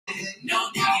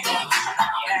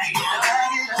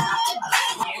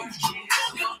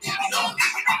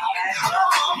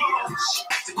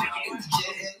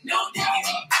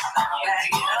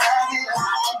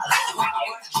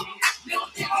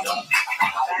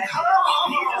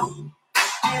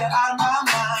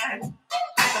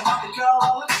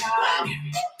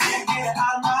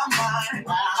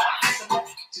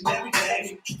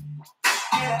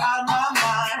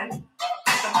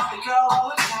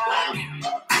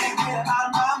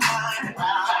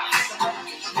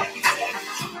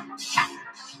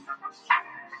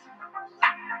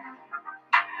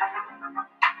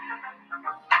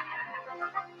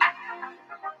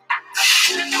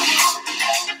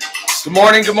Good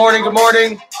morning, good morning, good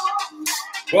morning.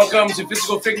 Welcome to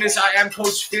Physical Fitness. I am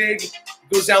Coach Fig. It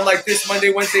goes down like this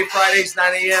Monday, Wednesday, Fridays,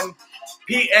 9 a.m.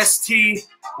 PST,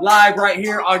 live right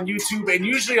here on YouTube and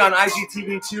usually on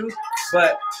IGTV too.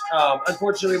 But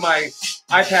unfortunately, my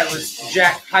iPad was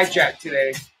hijacked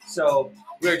today. So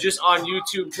we're just on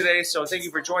YouTube today. So thank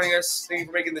you for joining us. Thank you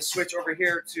for making the switch over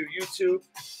here to YouTube.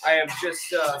 I am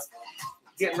just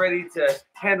getting ready to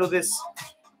handle this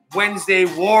Wednesday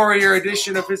Warrior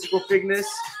edition of Physical Fitness.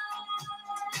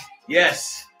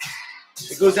 Yes,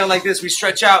 it goes down like this. We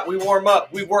stretch out, we warm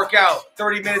up, we work out.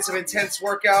 30 minutes of intense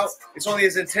workout. It's only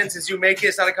as intense as you make it.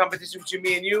 It's not a competition between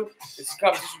me and you. It's a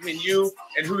competition between you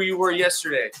and who you were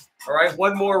yesterday. All right,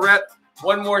 one more rep,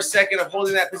 one more second of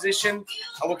holding that position.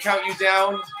 I will count you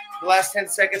down the last 10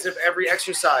 seconds of every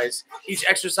exercise. Each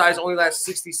exercise only lasts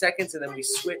 60 seconds, and then we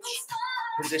switch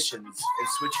positions and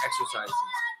switch exercises.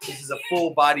 This is a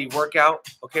full body workout.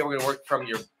 Okay, we're gonna work from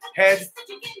your head,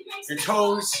 your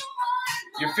toes,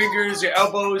 your fingers, your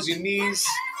elbows, your knees,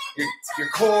 your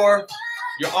core,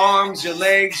 your arms, your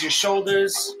legs, your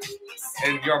shoulders,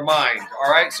 and your mind.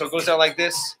 All right, so it goes out like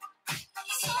this.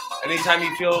 Anytime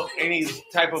you feel any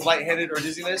type of lightheaded or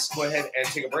dizziness, go ahead and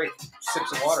take a break. Sip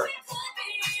some water.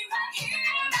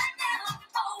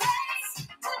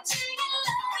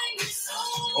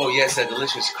 Oh yes, that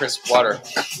delicious crisp water.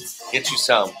 Get you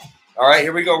some. All right,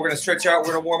 here we go. We're going to stretch out.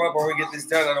 We're going to warm up. We're going to get this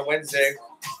done on a Wednesday.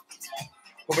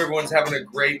 Hope everyone's having a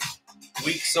great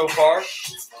week so far.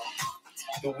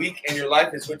 The week in your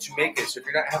life is what you make it. So if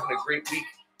you're not having a great week,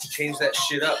 change that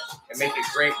shit up and make it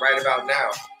great right about now.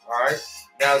 All right?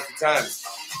 Now's the time.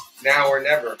 Now or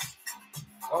never.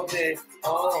 All day,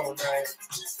 all night.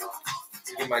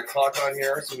 Get my clock on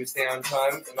here so we stay on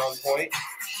time and on point.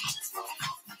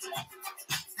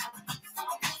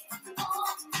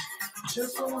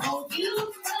 Just wanna hold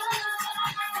you.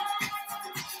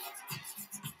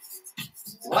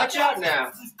 Watch out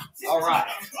now. All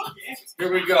right.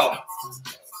 Here we go.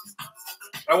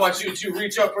 I want you to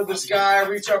reach up for the sky,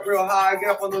 reach up real high, get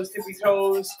up on those tippy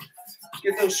toes,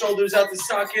 get those shoulders out the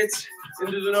sockets,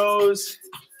 into the nose,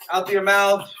 out the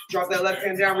mouth, drop that left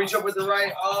hand down, reach up with the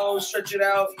right. Oh, stretch it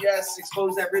out. Yes,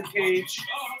 expose that rib cage.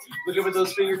 Look up at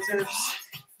those fingertips.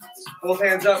 Both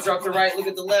hands up, drop the right, look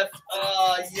at the left.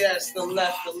 Yes, the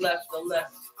left.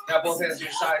 Now both hands to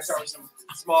your side, start with some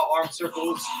small arm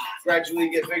circles. Gradually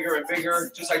get bigger and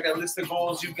bigger, just like that list of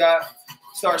goals you've got.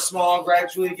 Start small,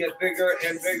 gradually get bigger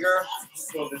and bigger.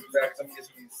 Let's go this back, I'm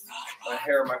getting my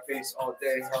hair in my face all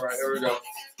day. All right, here we go.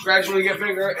 Gradually get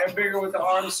bigger and bigger with the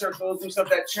arm circles. Loosen up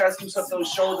that chest, loosen up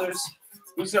those shoulders,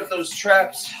 loosen up those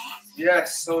traps.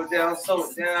 Yes, slow it down.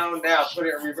 Now put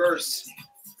it in reverse.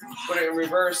 Put it in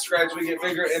reverse, gradually get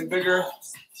bigger and bigger.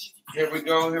 Here we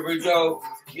go.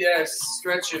 Yes,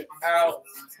 stretch it out.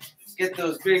 Get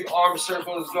those big arm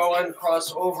circles going.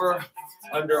 Cross over,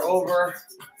 under, over,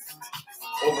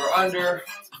 under.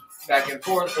 Back and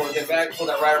forth and back. Pull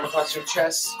that right arm across your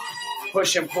chest.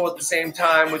 Push and pull at the same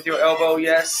time with your elbow,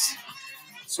 yes.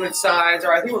 Switch sides.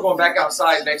 All right, I think we're going back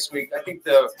outside next week. I think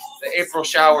the April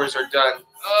showers are done.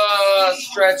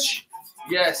 Stretch.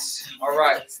 Yes. All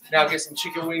right. Now get some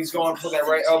chicken wings going. Pull that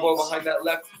right elbow behind that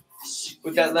left.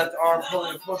 With that left arm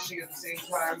pulling and pushing at the same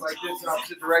time like this in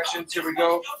opposite directions. Here we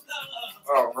go.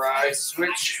 All right.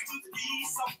 Switch.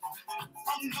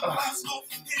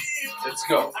 Let's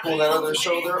go. Pull that other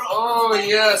shoulder. Oh,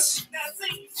 yes.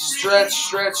 Stretch.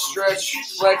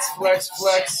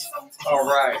 Flex. All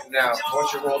right. Now, I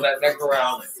want you to roll that neck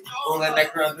around. Roll that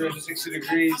neck around 360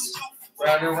 degrees.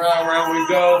 Round and round we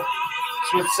go.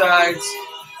 Switch sides.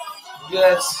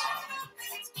 Yes.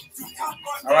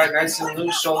 All right, nice and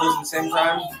loose, shoulders at the same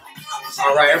time.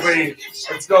 All right, everybody,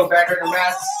 let's go. Back on your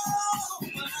mats.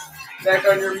 Back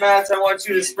on your mats. I want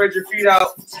you to spread your feet out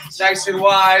nice and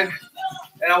wide.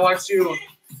 And I want you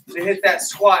to hit that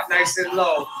squat nice and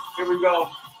low. Here we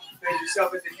go. Bend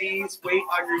yourself at the knees. Weight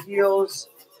on your heels.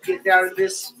 Get down in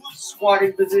this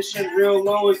squatting position real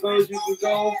low as you can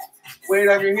go. Weight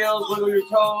on your heels, wiggle your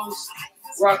toes.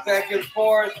 Rock back and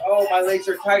forth. Oh, my legs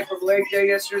are tight from leg day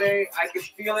yesterday. I can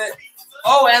feel it.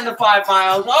 Oh, and the 5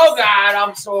 miles. Oh, God,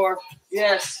 I'm sore.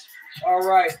 Yes. All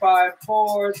right. 5,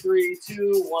 4, 3,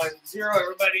 2, 1, 0.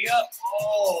 Everybody up.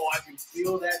 Oh, I can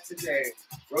feel that today.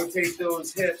 Rotate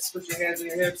those hips. Put your hands on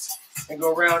your hips and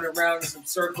go round and round in some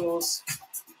circles.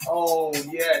 Oh,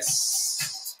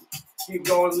 yes. Keep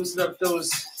going. Loosen up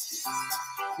those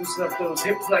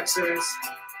hip flexors.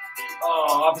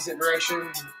 Oh, opposite direction.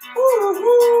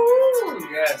 Woo-hoo.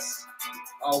 Yes.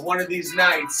 One of these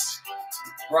nights,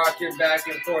 rocking back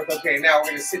and forth. Okay, now we're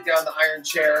going to sit down in the iron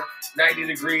chair. 90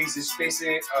 degrees is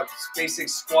basic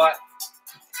squat.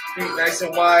 Feet nice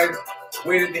and wide.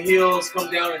 Weight in the heels.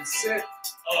 Come down and sit.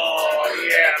 Oh,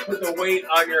 yeah. Put the weight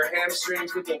on your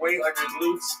hamstrings. Put the weight on your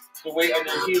glutes. The weight on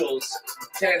your heels.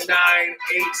 10, 9,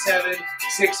 8, 7,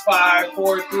 6, 5,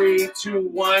 4, 3, 2,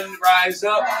 1. Rise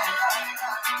up.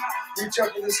 Reach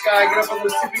up to the sky. Get up on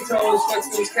those tippy toes. Flex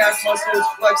those calf muscles.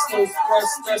 Flex those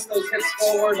thrust those hips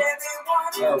forward.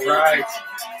 All right.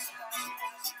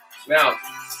 Now,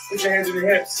 put your hands on your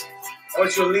hips. I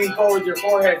want you to lean forward your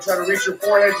forehead. Try to reach your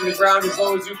forehead to the ground as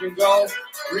low as you can go.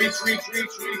 Reach.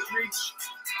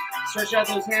 Stretch out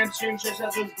those hamstrings. Stretch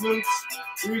out those glutes.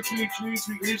 Reach. We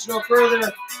can reach no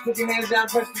further. Put your hands down.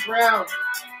 Touch the ground.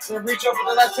 So reach up with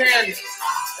the left hand.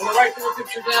 And the right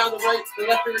fingertips are down. The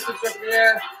left fingertips are up in the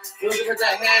air. Looking at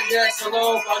that hand. Yes.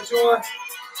 Hello. Bonjour.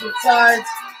 Switch sides.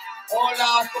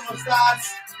 Hola. ¿Cómo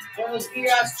estás? Buenos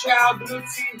días. Ciao.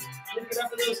 Glutzi. Looking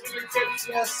up at those fingertips.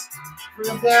 Yes. Bring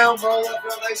them down. Roll up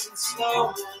real nice and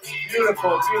slow.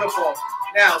 Beautiful.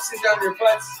 Now, sit down on your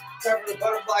butts. Cover the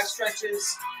butterfly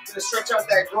stretches. Gonna stretch out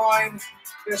that groin.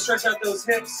 Gonna stretch out those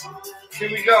hips.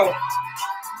 Here we go.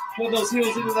 Pull those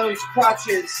heels into those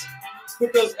crotches.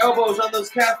 Put those elbows on those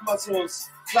calf muscles.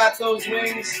 Flap those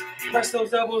wings. Press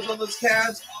those elbows on those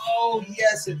calves. Oh,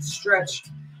 yes, and stretch.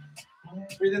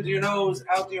 Breathe into your nose,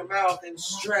 out through your mouth, and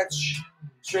stretch.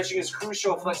 Stretching is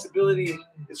crucial. Flexibility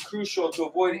is crucial to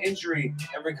avoid injury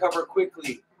and recover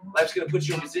quickly. Life's going to put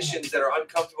you in positions that are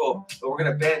uncomfortable, but we're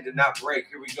going to bend and not break.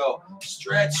 Here we go.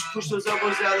 Stretch. Push those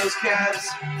elbows down those calves.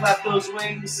 Flap those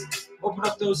wings. Open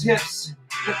up those hips.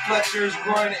 Hip flexors,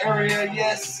 groin area.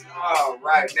 Yes. All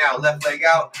right. Now, left leg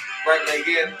out. Right leg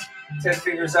in. 10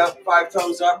 fingers up. 5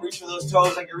 toes up. Reach for those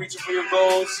toes like you're reaching for your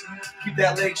goals. Keep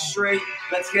that leg straight.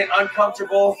 Let's get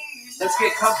uncomfortable. Let's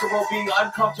get comfortable being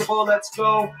uncomfortable. Let's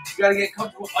go. You got to get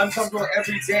uncomfortable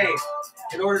every day.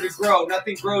 In order to grow,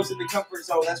 nothing grows in the comfort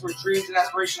zone. That's where dreams and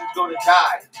aspirations go to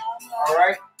die. All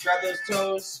right? Grab those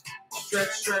toes.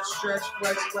 Stretch. Flex.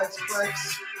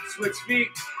 Switch feet.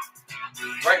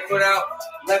 Right foot out.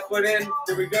 Left foot in.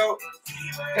 There we go.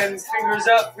 10 fingers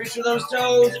up. Reach for those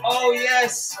toes. Oh,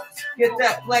 yes. Get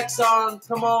that flex on.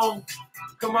 Come on.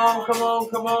 Grab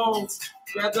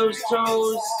those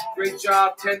toes. Great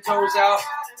job. 10 toes out.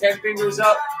 10 fingers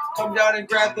up. Come down and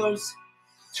grab those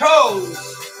toes.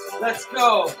 Let's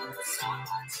go.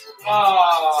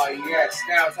 Oh, yes.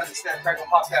 Now it's time to snap, crackle,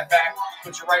 pop that back.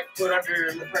 Put your right foot under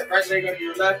your right leg under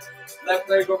your left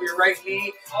leg over your right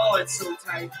knee. Oh, it's so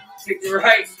tight. Take your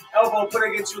right elbow, put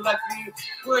it against your left knee.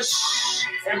 Push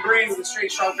and breathe with a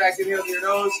straight, strong back inhale through your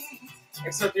nose.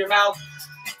 Exhale through your mouth.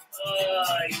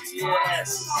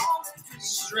 Yes.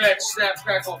 Stretch, snap,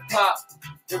 crackle, pop.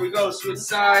 Here we go. Switch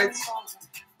sides.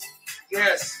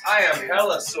 Yes, I am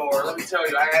hella sore. Let me tell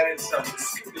you, I added some.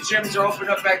 The gyms are open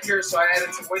up back here, so I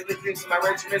added some weightlifting to my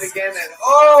regimen again, and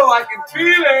oh, I can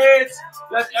feel it.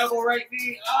 Left elbow, right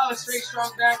knee. Oh, straight,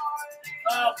 strong back.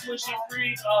 Oh, push and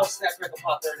breathe. Oh, snap, crackle,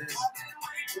 pop. There it is.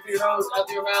 Through your nose, out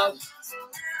through your mouth.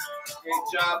 Great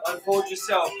job. Unfold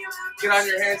yourself. Get on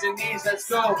your hands and knees. Let's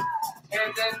go.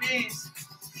 Hands and knees.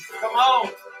 Come on.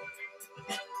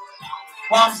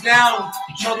 Palms down.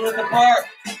 Shoulder width apart.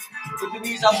 Put the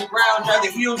knees off the ground, drive the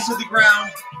heels to the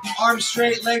ground. Arms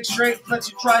straight, legs straight, flex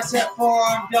your tricep,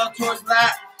 forearm down towards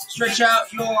lat. Stretch out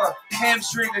your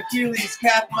hamstring, Achilles,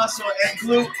 calf muscle, and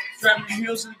glute. Drive your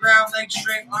heels to the ground, legs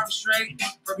straight, arms straight.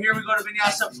 From here we go to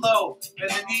Vinyasa flow.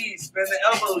 Bend the knees, bend the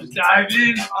elbows, dive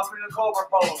in, up into Cobra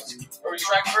pose. Where we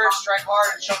strike first, strike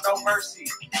hard, and show no mercy.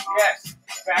 Yes,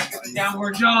 back to the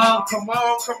downward dog. Come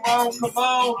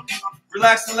on.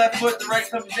 Relax the left foot, the right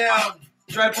comes down.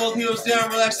 Drive both heels down,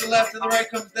 relax the left and the right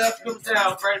comes down.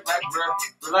 Right, back,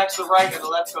 relax the right and the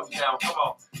left comes down. Come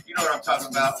on. You know what I'm talking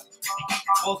about.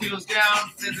 Both heels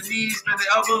down, bend the knees, bend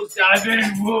the elbows, dive in,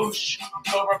 whoosh.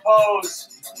 Cobra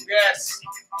pose. Yes.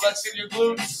 Flexing your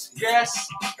glutes. Yes.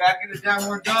 Back into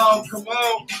downward dog. Come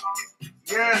on.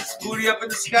 Yes. Booty up in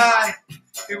the sky.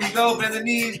 Here we go. Bend the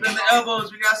knees, bend the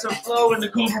elbows. We got some flow in the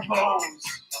Cobra pose.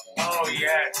 Oh,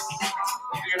 yes.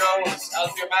 Into your nose,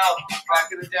 out your mouth,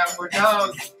 back in the downward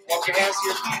dog. Walk your hands to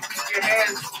your feet, keep your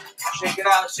hands. Shake it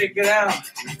out, shake it out.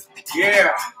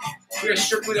 Yeah. We are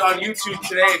strictly on YouTube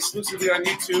today, exclusively on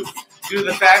YouTube, due to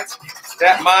the fact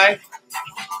that my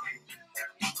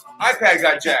iPad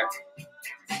got jacked.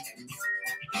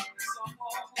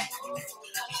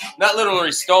 Not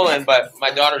literally stolen, but my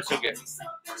daughter took it.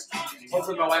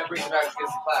 Hopefully my wife brings it back to get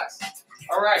to class.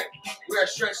 All right, we are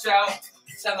stretched out.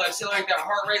 It's time to accelerate that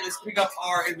heart rate. Let's pick up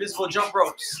our invisible jump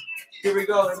ropes. Here we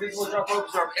go. Invisible jump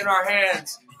ropes are in our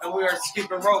hands, and we are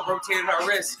skipping rope, rotating our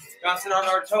wrists, bouncing on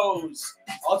our toes,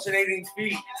 alternating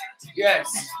feet. Yes,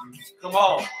 come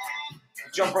on.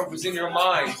 The jump rope is in your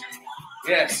mind.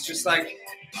 Yes, just like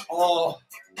all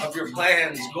of your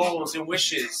plans, goals, and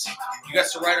wishes. You got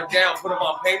to write them down, put them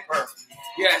on paper.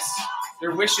 Yes,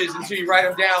 they're wishes until you write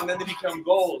them down, then they become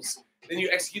goals. Then you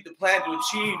execute the plan to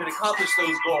achieve and accomplish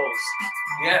those goals.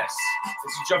 Yes,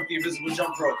 as you jump the invisible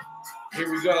jump rope. Here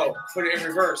we go. Put it in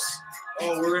reverse.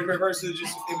 Oh, we're in reverse to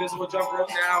just invisible jump rope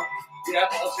now.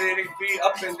 Yep, alternating feet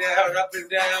up and down, up and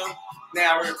down.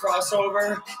 Now we're going to cross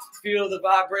over. Feel the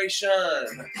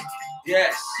vibration.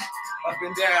 Yes, up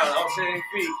and down, alternating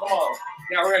feet. Come on.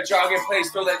 Now we're going to jog in place.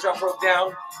 Throw that jump rope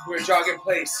down. We're going to jog in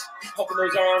place. Pumping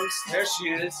those arms. There she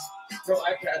is. No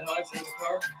iPad, huh? It's in the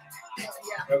car?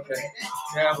 Yeah. Okay.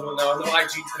 Yeah, well, no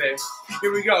IG today.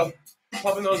 Here we go.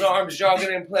 Pumping those arms,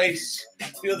 jogging in place.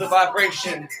 Feel the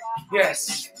vibration.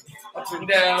 Yes. Up and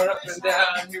down, up and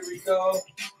down. Here we go.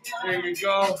 Here we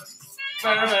go.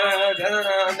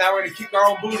 Now we're going to kick our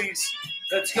own booties.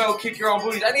 Let's go, kick your own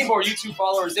booties. I need more YouTube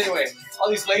followers anyway. All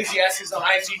these lazy asses on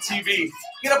IGTV.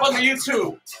 Get up on the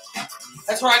YouTube.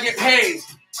 That's where I get paid.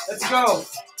 Let's go.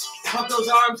 Pump those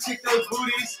arms, kick those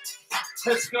booties.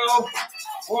 Let's go.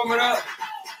 Warm it up.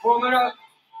 Warm it up.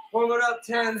 Warm it up.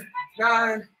 10,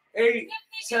 9, 8,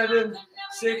 7,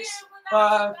 6,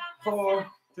 5, 4,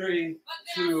 3,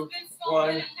 2,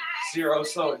 1, 0.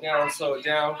 Slow it down. Slow it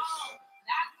down.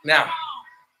 Now,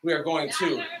 we are going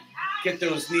to get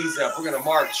those knees up. We're going to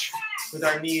march with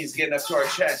our knees getting up to our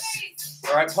chest.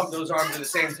 All right, pump those arms at the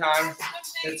same time.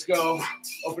 Let's go.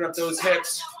 Open up those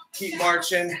hips. Keep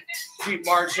marching. Keep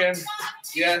marching.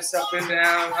 Yes, up and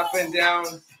down, up and down.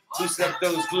 Loosen up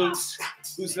those glutes.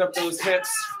 Loosen up those hips.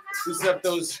 Loosen up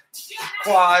those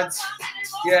quads.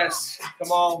 Yes,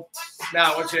 come on.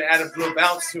 Now I want you to add a little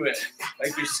bounce to it,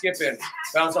 like you're skipping.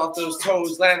 Bounce off those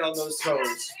toes, land on those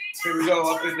toes. Here we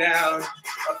go, up and down,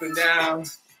 up and down,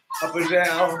 up and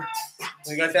down.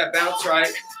 When you got that bounce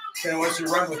right, then I want you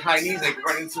to run with high knees, like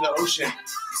run into the ocean,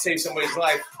 save somebody's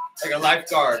life, like a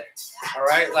lifeguard. All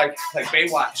right, like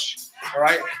Baywatch. All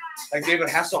right, like David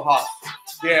Hasselhoff.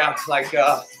 Yeah, like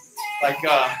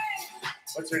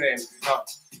what's her name?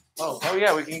 Oh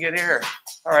yeah, we can get here.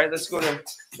 All right, let's get on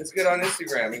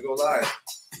Instagram and go live.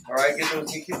 All right,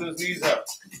 keep those knees up.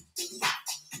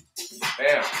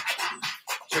 Bam.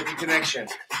 Check your connection.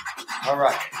 All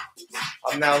right,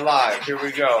 I'm now live. Here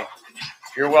we go.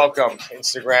 You're welcome,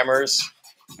 Instagrammers.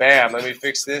 Bam. Let me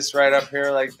fix this right up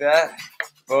here like that.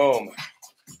 Boom.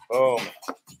 Boom.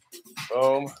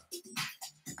 Boom.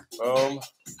 Boom.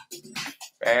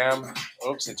 Bam.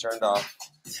 Oops, it turned off.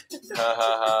 Ha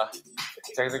ha ha.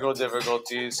 Technical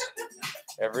difficulties.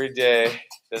 Every day.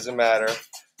 Doesn't matter.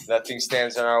 Nothing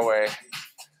stands in our way.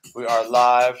 We are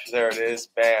live. There it is.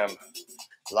 Bam.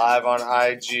 Live on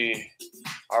IG.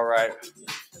 All right.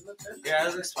 Yeah,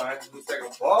 that looks fine. Looks like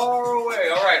I'm far away.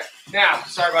 All right. Now,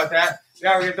 sorry about that.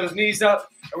 Now we get those knees up,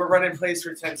 and we're running in place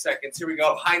for 10 seconds. Here we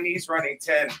go. High knees running.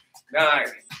 10, 9,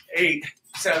 8,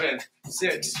 7,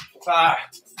 6, 5,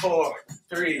 4,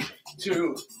 3,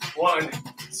 2, 1,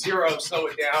 0. Slow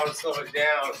it down. Slow it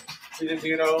down. Breathe into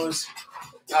your nose,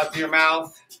 out through your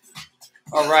mouth.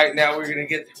 All right. Now we're going to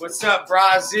get, what's up,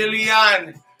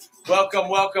 Brazilian? Welcome,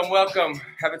 welcome, welcome.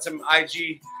 Having some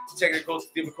IG technical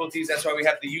difficulties. That's why we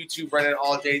have the YouTube running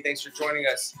all day. Thanks for joining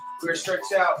us. We are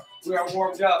stretched out. We are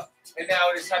warmed up. And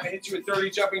now it is time to hit you with 30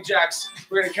 jumping jacks.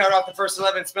 We're going to count off the first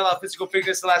 11. Spell out physical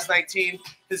fitness the last 19.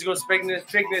 Physical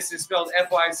fitness is spelled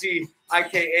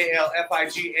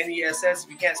FYZIKALFIGNESS. If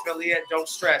you can't spell it yet, don't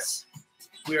stress.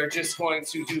 We are just going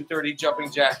to do 30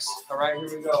 jumping jacks. All right, here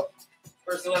we go.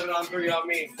 First 11 on 3 on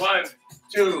me. 1,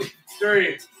 2,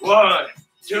 3. 1,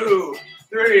 2,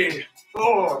 3,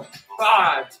 4,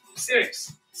 5,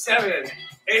 6, 7,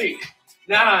 8,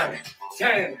 9,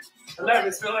 10,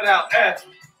 11. Spell it out.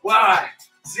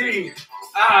 FYZIKALFIGNESS.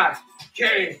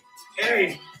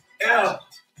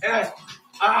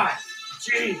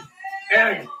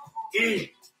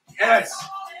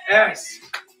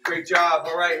 Great job.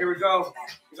 All right, here we go.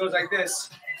 It goes like this.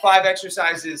 5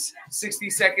 exercises, 60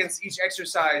 seconds each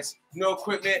exercise. No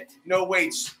equipment, no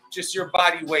weights, just your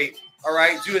body weight. All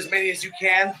right, do as many as you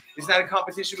can. It's not a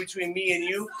competition between me and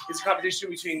you. It's a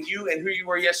competition between you and who you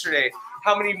were yesterday.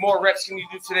 How many more reps can you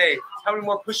do today? How many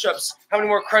more push-ups? How many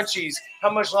more crunchies?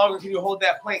 How much longer can you hold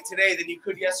that plank today than you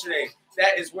could yesterday?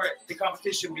 That is where the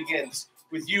competition begins,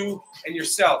 with you and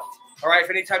yourself. All right, if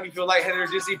anytime you feel lightheaded or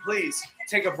dizzy, please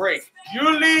take a break.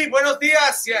 Yuli, buenos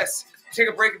dias. Yes, take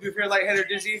a break if you feel lightheaded or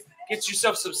dizzy. Get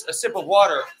yourself a sip of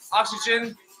water.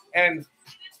 Oxygen and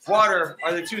water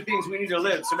are the 2 things we need to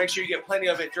live, so make sure you get plenty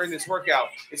of it during this workout.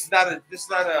 This is not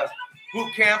a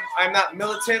boot camp. I'm not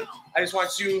militant. I just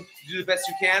want you to do the best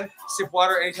you can. Sip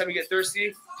water anytime you get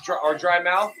thirsty, or dry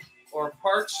mouth, or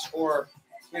parched, or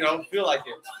feel like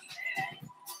it.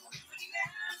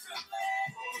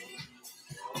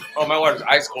 Oh, my water's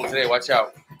ice cold today. Watch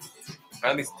out.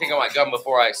 I need to take out my gum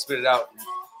before I spit it out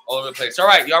all over the place. All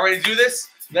right, y'all ready to do this?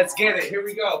 Let's get it. Here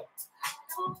we go.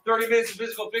 30 minutes of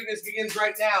physical fitness begins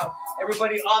right now.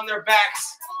 Everybody on their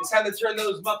backs. It's time to turn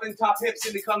those muffin top hips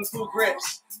into kung fu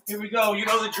grips. Here we go. You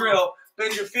know the drill.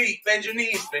 Bend your feet, bend your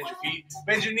knees, bend your feet,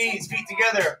 bend your knees, feet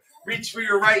together. Reach for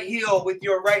your right heel with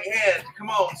your right hand. Come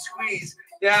on, squeeze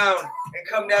down and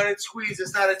come down and squeeze.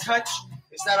 It's not a touch.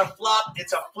 It's not a flop,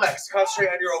 it's a flex. Concentrate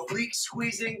on your obliques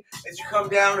squeezing as you come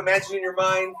down. Imagine in your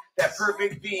mind that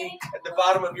perfect V at the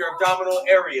bottom of your abdominal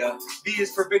area. V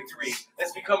is for victory.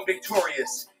 Let's become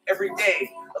victorious. Every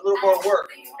day, a little more work.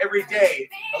 Every day,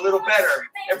 a little better.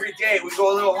 Every day, we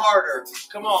go a little harder.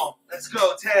 Come on, let's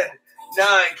go. 10,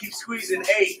 9, keep squeezing.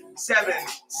 8, 7,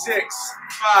 6,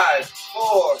 5,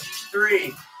 4,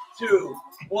 3, 2,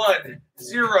 1,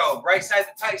 0. Right side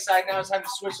to tight side. Now it's time to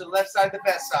switch to the left side to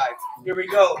best side. Here we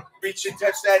go. Reach and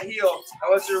touch that heel. I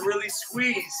want you to really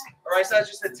squeeze. All right, it's not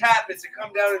just a tap. It's a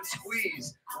come down and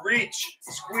squeeze. Reach,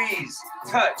 squeeze,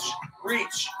 touch,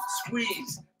 reach,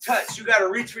 squeeze, touch. You got to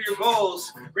reach for your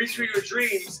goals, reach for your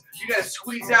dreams. You got to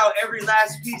squeeze out every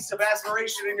last piece of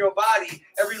aspiration in your body.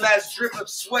 Every last drip of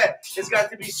sweat has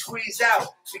got to be squeezed out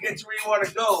to get to where you want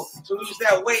to go, to lose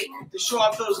that weight, to show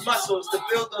off those muscles, to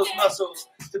build those muscles,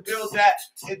 to build that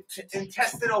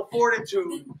intestinal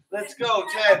fortitude. Let's go.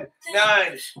 10,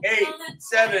 9, 8,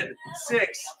 7,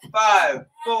 6, 5,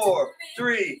 4,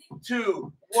 3,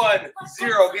 2, 1,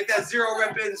 0. Get that 0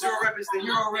 rep in. 0 rep is the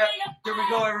hero rep. Here we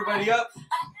go. Everybody up.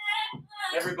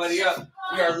 Everybody up.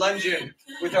 We are lunging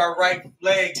with our right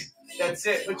leg. That's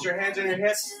it. Put your hands on your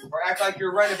hips or act like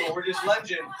you're running, but we're just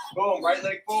lunging. Boom. Right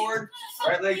leg forward,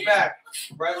 right leg back.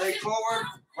 Right leg forward,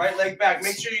 right leg back.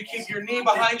 Make sure you keep your knee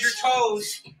behind your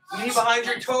toes. Knee behind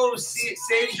your toes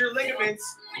saves your ligaments.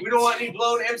 We don't want any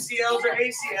blown MCLs or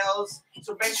ACLs.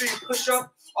 So make sure you push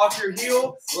up off your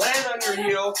heel, land on your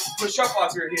heel, push up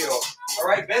off your heel. All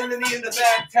right, bend the knee in the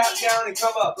back, tap down, and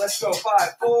come up. Let's go. 5,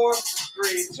 4,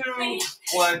 3, 2,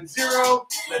 1, 0.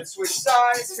 Let's switch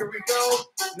sides. Here we go.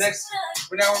 Next,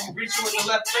 we're reaching with the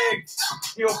left leg.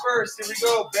 Heel first. Here we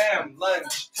go. Bam,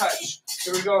 lunge, touch.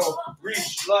 Here we go.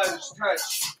 Reach, lunge,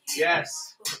 touch.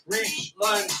 Yes. Reach,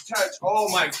 lunge, touch. Oh,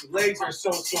 my legs are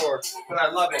so sore, but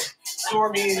I love it. Sore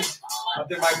means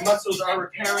that my muscles are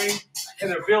repairing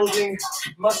and they're building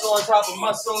muscle on top of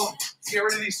muscle to get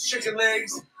rid of these chicken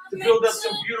legs, to build up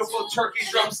some beautiful turkey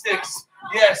drumsticks.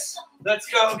 Yes, let's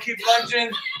go. Keep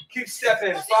lunging. Keep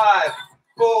stepping. 5,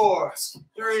 4,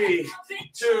 3,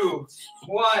 2,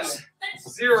 1,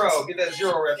 0. Get that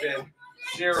 0 rep in.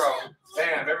 0.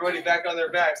 Bam. Everybody back on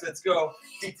their backs. Let's go.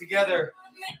 Feet together.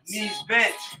 Knees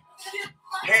bent.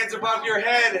 Hands above your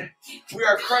head. We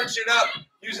are crunching up,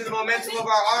 using the momentum of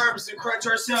our arms to crunch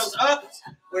ourselves up.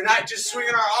 We're not just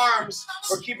swinging our arms.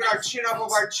 We're keeping our chin up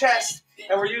over our chest,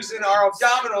 and we're using our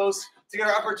abdominals to get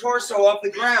our upper torso off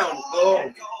the ground.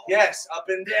 Boom. Yes, up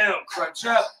and down. Crunch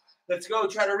up. Let's go.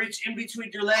 Try to reach in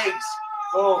between your legs.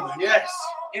 Boom. Yes,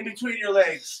 in between your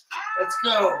legs. Let's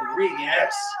go. Reach.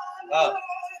 Yes. Up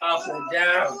and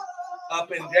down. Up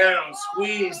and down.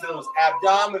 Squeeze those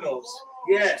abdominals.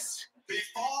 Yes.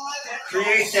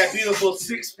 Create that beautiful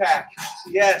 6-pack.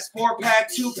 Yes, 4-pack,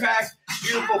 2-pack,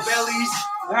 beautiful bellies.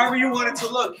 However you want it to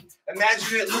look.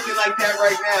 Imagine it looking like that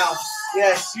right now.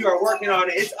 Yes, you are working on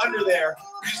it. It's under there.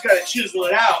 You just got to chisel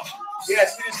it out.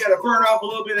 Yes, you just got to burn off a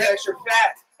little bit of extra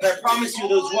fat. And I promise you,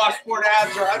 those washboard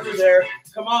abs are under there.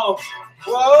 Come on.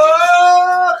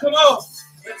 Whoa! Come on.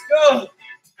 Let's go.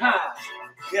 Ha.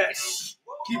 Yes.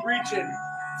 Keep reaching.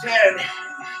 10,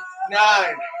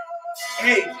 9,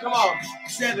 8, come on.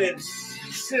 7,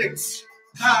 6,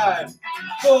 5,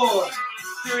 4,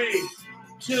 3,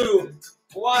 2,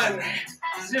 1,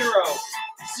 0,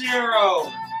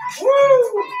 0.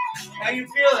 Woo! How you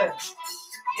feeling?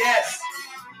 Yes.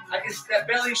 I can see that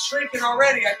belly shrinking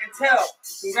already. I can tell.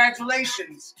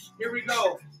 Congratulations. Here we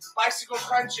go. Bicycle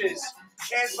crunches.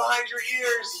 Hands behind your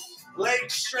ears.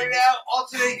 Legs straight out.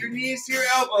 Alternate your knees to your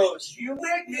elbows. You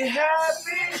make me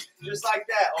happy. Just like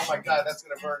that. Oh my God, that's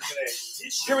going to burn today.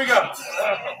 Here we go.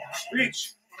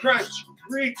 Reach. Crunch.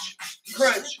 Reach.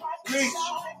 Crunch. Reach.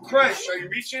 Crunch. Are you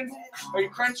reaching? Are you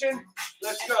crunching?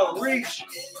 Let's go. Reach.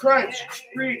 Crunch.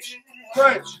 Reach.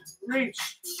 Crunch. Reach.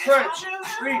 Crunch.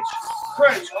 Reach.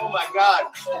 Crunch. Oh my God.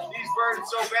 These burn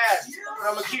so bad. But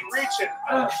I'm going to keep reaching.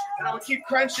 And I'm going to keep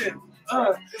crunching.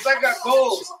 Because I got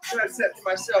goals that I set for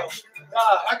myself.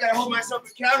 I got to hold myself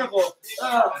accountable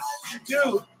to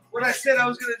do what I said I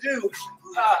was going to do.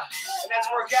 And that's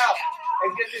work out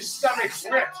and get this stomach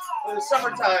ripped for the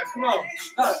summertime. Come on.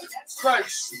 Crunch,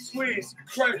 squeeze,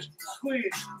 crunch,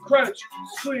 squeeze, crunch,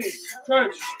 squeeze,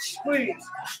 crunch, squeeze.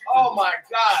 Oh my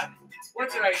God.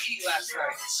 What did I eat last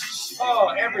night?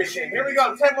 Oh, everything. Here we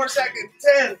go. 10 more seconds.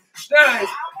 10, 9,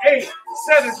 8,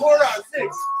 7, 4 on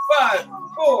 6, 5,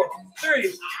 4,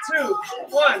 3, 2,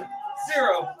 1,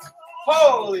 0.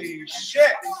 Holy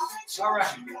shit. All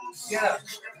right. Get up.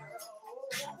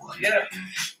 Get up.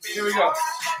 Here we go.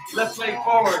 Left leg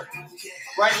forward.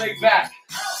 Right leg back.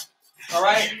 All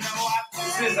right.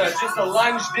 This is just a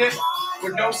lunge dip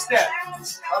with no step.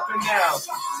 Up and down.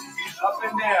 Up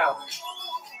and down.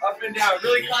 Up and down.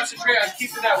 Really concentrate on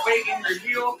keeping that weight in your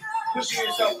heel. Pushing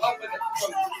yourself up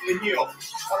from the heel.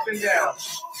 Up and down.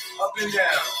 Up and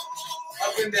down.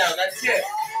 Up and down. That's it.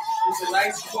 Just a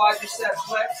nice quadricep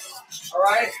flex. All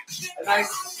right. A nice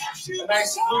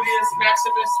gluteus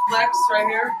maximus flex right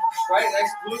here. Right.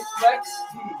 Nice glute flex.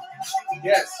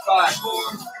 Yes. 5, 4,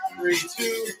 3,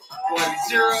 2, 1,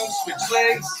 0. Switch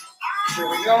legs. Here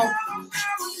we go.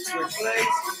 Switch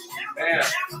legs. Bam.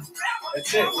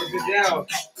 That's it. Work it down.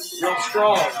 Real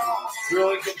strong.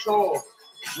 Real in control.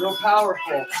 Real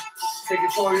powerful. Take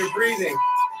control of your breathing.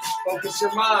 Focus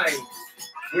your mind.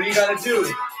 What do you got to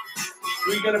do?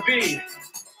 Who are you going to be?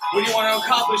 What do you want to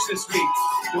accomplish this week?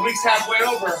 The week's halfway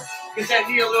over. Get that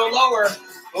knee a little lower.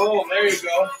 Oh, there you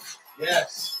go.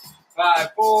 Yes. 5,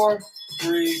 4,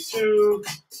 3, 2,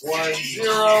 1,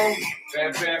 0.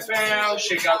 Bam, bam, bam.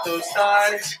 Shake out those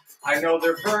thighs. I know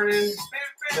they're burning.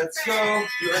 Let's go.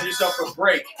 You earned yourself a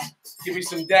break. Give me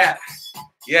some dap.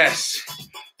 Yes.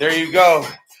 There you go.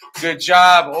 Good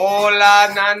job. Hola,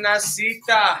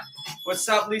 nanacita. What's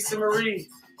up, Lisa Marie?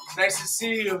 Nice to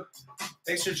see you.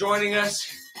 Thanks for joining us.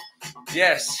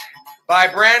 Yes. Bye,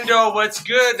 Brando. What's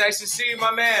good? Nice to see you,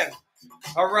 my man.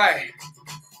 All right.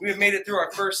 We have made it through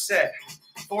our first set.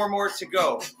 4 more to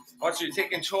go. I want you to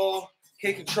take control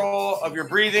of your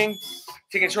breathing.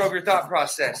 Take control of your thought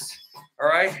process. All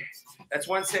right? That's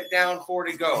 1 set down, 4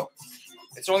 to go.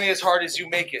 It's only as hard as you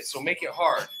make it, so make it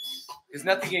hard. Because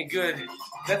nothing good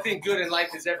in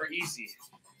life is ever easy.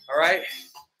 All right?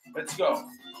 Let's go.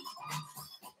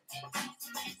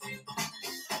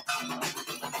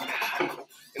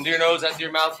 Into your nose, out through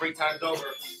your mouth 3 times over.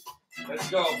 Let's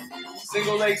go.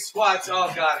 Single leg squats.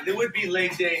 Oh, God. It would be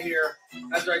leg day here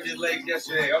after I did legs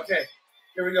yesterday. Okay.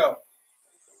 Here we go.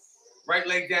 Right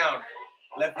leg down.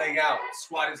 Left leg out.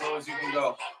 Squat as low as you can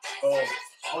go. Boom.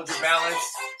 Hold your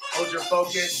balance. Hold your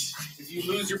focus. If you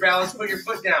lose your balance, put your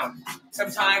foot down.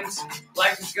 Sometimes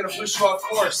life is going to push you off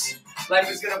course. Life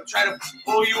is going to try to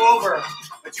pull you over.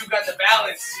 But you've got the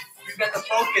balance. You've got the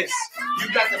focus.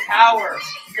 You've got the power.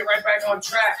 You get right back on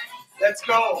track. Let's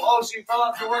go. Oh, so you fell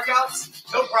off your workouts?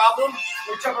 No problem.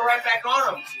 We're jumping right back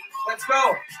on them. Let's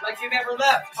go. Like you never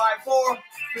left. 5, 4,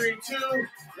 3, 2,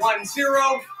 1,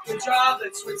 0. Good job.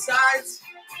 Let's switch sides.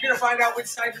 You're going to find out which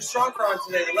side you're stronger on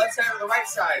today, the left side or the right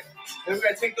side. And we're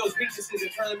going to take those weaknesses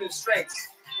and turn them into strengths.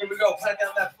 Here we go. Plant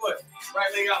down that foot.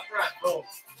 Right leg out front. Boom.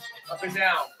 Up and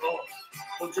down. Boom.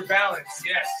 Hold your balance.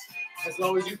 Yes. As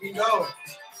low as you can go.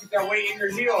 Keep that weight in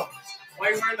your heel. Why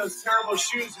are you wearing those terrible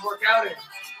shoes to work out in?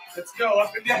 Let's go.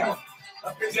 Up and down.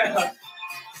 Up and down.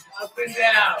 Up and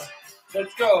down.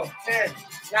 Let's go. 10,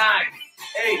 9,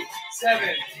 8, 7,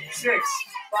 6,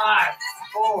 5,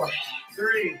 4,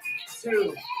 3,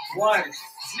 2, 1,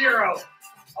 0.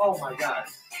 Oh my God.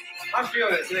 I'm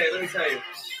feeling it today, let me tell you.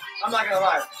 I'm not gonna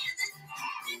lie.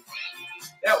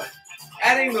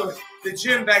 Adding the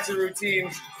gym back to the routine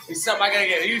is something I gotta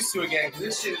get used to again, because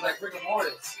this shit is like rigor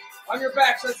mortis. On your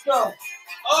backs, let's go.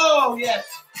 Oh yes.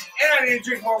 And I need to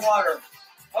drink more water.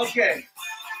 Okay.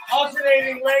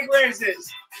 Alternating leg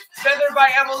raises. Feathered by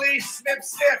Emily, snip,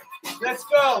 snip. Let's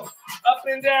go. Up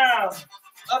and down.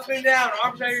 Up and down.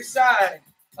 Arms by your side.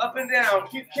 Up and down.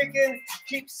 Keep kicking.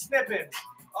 Keep snipping.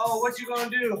 Oh, what you gonna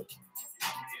do?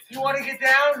 You want to get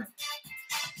down?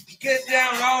 Get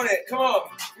down on it. Come on.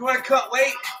 You want to cut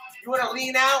weight? You want to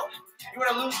lean out? You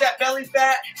want to lose that belly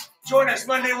fat? Join us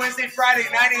Monday, Wednesday, Friday,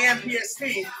 9 a.m. PST.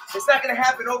 It's not going to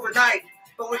happen overnight,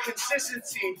 but with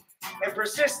consistency and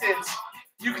persistence,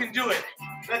 you can do it.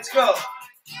 Let's go.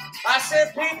 I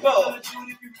said people.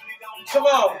 Come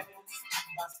on.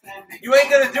 You ain't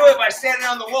going to do it by standing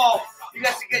on the wall. You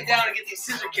got to get down and get these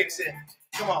scissor kicks in.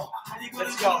 Come on.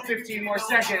 Let's go. 15 more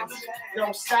seconds.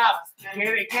 Don't stop. Get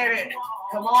it, get it.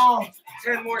 Come on.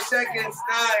 10 more seconds.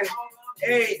 9,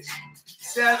 8,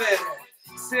 7,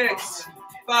 6,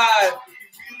 5,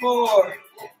 4,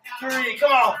 3.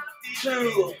 Come on.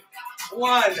 2,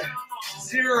 1,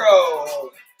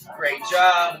 0. Great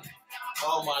job.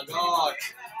 Oh my God.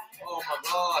 Oh my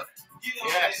God.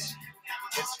 Yes.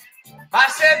 I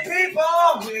said people.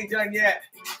 We ain't done yet.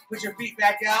 Put your feet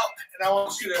back out, and I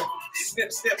want you to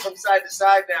snip from side to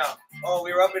side now. Oh,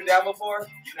 we were up and down before?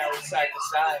 Now we're side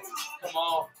to side. Come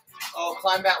on. Oh,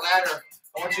 climb that ladder.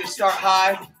 I want you to start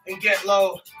high and get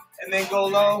low, and then go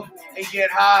low and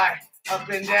get high. Up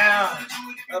and down.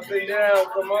 Up and down.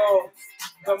 Come on.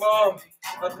 Come on.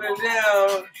 Up and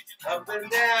down. Up and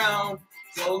down.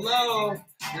 Go low.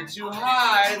 You're too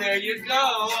high. There you go.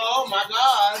 Oh, my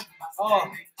God.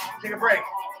 Oh, take a break.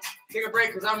 Take a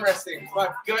break because I'm resting. My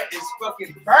gut is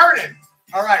fucking burning.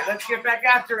 All right, let's get back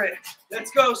after it.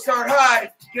 Let's go. Start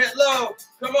high. Get low.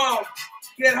 Come on.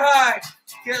 Get high.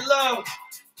 Get low.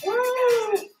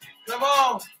 Woo! Come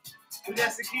on. We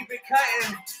got to keep it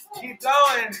cutting. Keep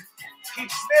going. Keep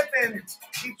snipping.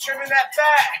 Keep trimming that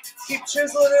fat. Keep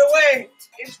chiseling it away.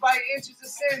 Inch by inch is a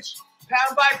cinch.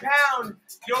 Pound by pound.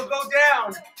 You'll go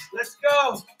down. Let's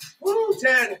go. Woo!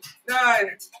 10,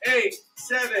 9, 8,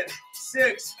 7,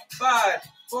 6, 5,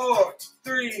 4,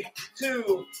 3,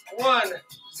 2, 1,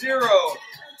 0.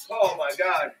 Oh my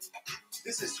God.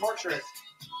 This is torturous.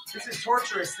 This is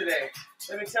torturous today.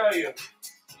 Let me tell you.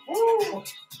 Woo!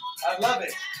 I love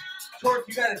it.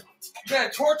 You gotta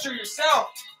torture yourself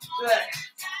so that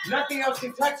nothing else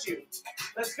can touch you.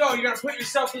 Let's go. You gotta put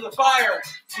yourself through the fire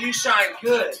so you shine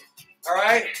good. All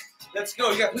right? Let's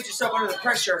go. You gotta put yourself under the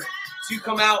pressure so you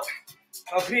come out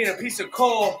of being a piece of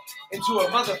coal into a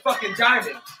motherfucking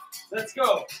diamond. Let's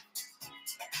go.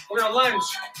 We're gonna lunge.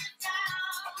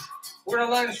 We're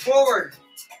gonna lunge forward,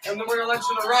 and then we're gonna lunge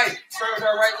to the right. Start with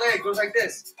our right leg. Goes like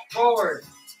this. Forward.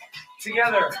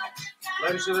 Together.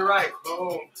 Lunge to the right.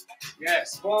 Boom.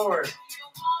 Yes. Forward.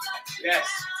 Yes.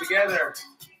 Together.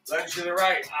 Lunge to the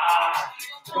right. Ah.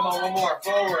 Come on. One more.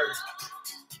 Forward.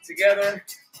 Together.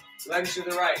 Lunge to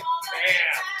the right. Bam.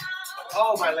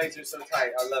 Oh, my legs are so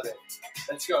tight. I love it.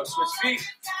 Let's go. Switch feet.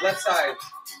 Left side.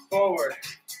 Forward.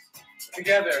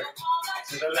 Together.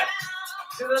 To the left.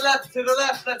 To the left. To the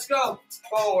left. Let's go.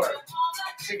 Forward.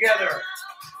 Together.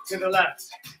 To the left.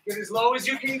 Get as low as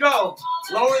you can go.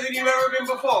 Lower than you've ever been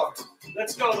before.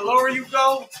 Let's go. The lower you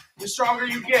go, the stronger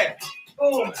you get.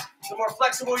 Boom. The more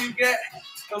flexible you get,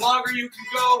 the longer you can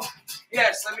go.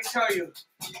 Yes, let me tell you.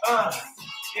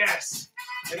 Yes.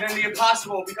 And then the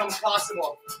impossible becomes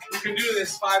possible. You can do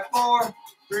this. 5, 4,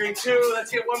 3, 2.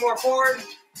 Let's get one more forward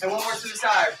and one more to the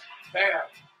side. Bam.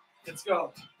 Let's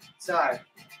go. Side.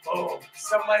 Boom.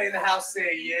 Somebody in the house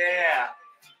say yeah.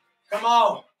 Come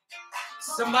on.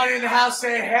 Somebody in the house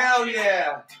say hell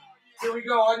yeah. Here we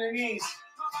go. On your knees.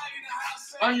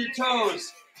 On your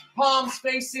toes. Palms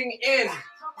facing in.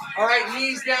 All right.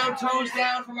 Knees down, toes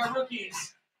down for my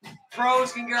rookies.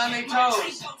 Pros can get on their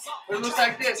toes. It looks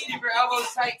like this. Keep your elbows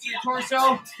tight to your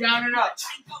torso, down and up.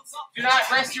 Do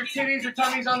not rest your titties or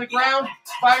tummies on the ground.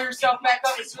 Fire yourself back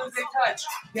up as soon as they touch.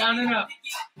 Down and up.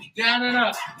 Down and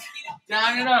up.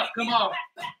 Down and up. Come on.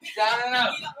 Down and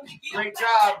up. Great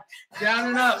job. Down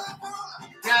and up.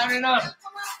 Down and up.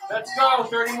 Let's go.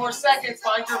 30 more seconds.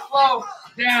 Find your flow.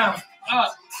 Down,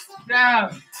 up,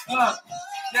 down, up,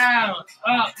 down,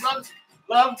 up.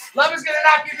 Love is going to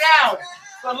knock you down.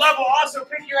 But love will also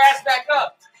pick your ass back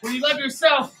up. When you love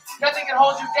yourself, nothing can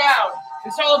hold you down.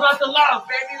 It's all about the love,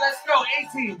 baby. Let's go.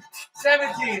 18,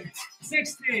 17,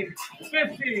 16,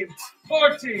 15,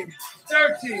 14,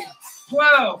 13,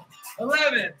 12,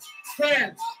 11,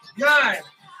 10, 9,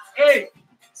 8,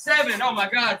 7. Oh, my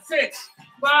God. 6,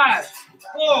 5,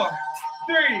 4,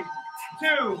 3,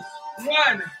 2,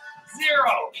 1,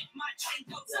 0.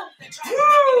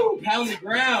 Woo! Pound the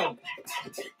ground.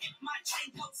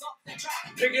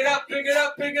 Pick it up, pick it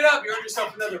up, pick it up. You earned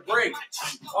yourself another break.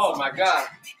 Oh my God.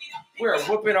 We're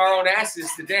whooping our own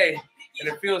asses today. And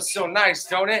it feels so nice,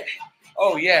 don't it?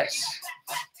 Oh yes.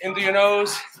 In through your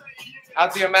nose,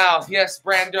 out through your mouth. Yes,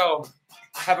 Brando.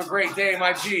 Have a great day,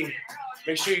 my G.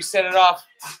 Make sure you set it off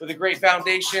with a great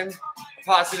foundation, a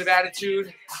positive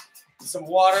attitude, some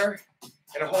water,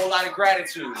 and a whole lot of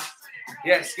gratitude.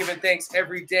 Yes, giving thanks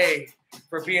every day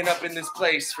for being up in this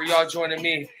place, for y'all joining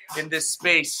me in this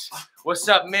space. What's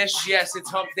up, Mish? Yes, it's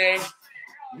hump day,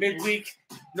 midweek,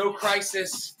 no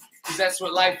crisis, because that's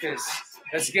what life is.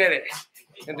 Let's get it.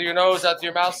 In through your nose, out through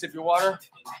your mouth, sip your water.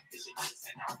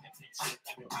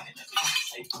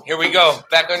 Here we go.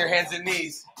 Back on your hands and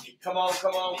knees. Come on,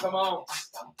 come on, come on.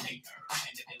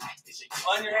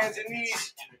 On your hands and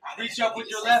knees. Reach up with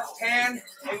your left hand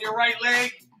and your right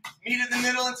leg. Meet in the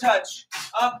middle and touch.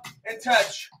 Up and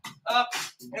touch. Up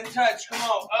and touch. Come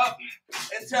on. Up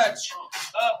and touch.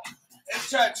 Up and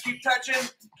touch. Keep touching.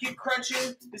 Keep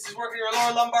crunching. This is working your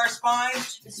lower lumbar spine.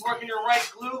 This is working your right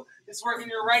glute. This is working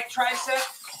your right tricep.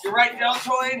 Your right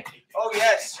deltoid. Oh,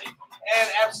 yes. And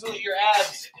absolutely your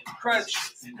abs. Crunch.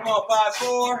 Come on. 5,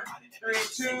 4, 3,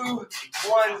 2,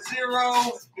 1,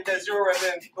 0. Get that 0 right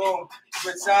then. Boom.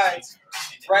 Switch sides.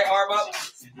 Right arm up.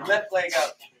 Left leg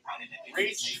up.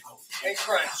 Reach and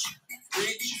crunch.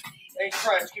 Reach and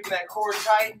crunch. Keeping that core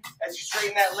tight as you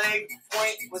straighten that leg.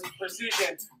 Point with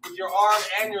precision with your arm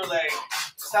and your leg.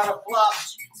 It's not a flop.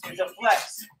 It's a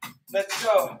flex. Let's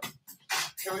go.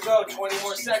 Here we go. 20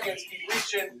 more seconds. Keep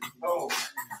reaching. Oh.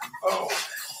 Oh.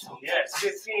 Yes.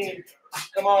 15.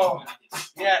 Come on.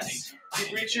 Yes.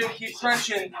 Keep reaching. Keep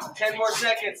crunching. 10 more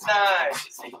seconds.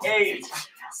 9, 8,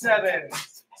 7,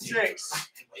 6,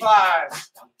 5,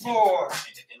 4,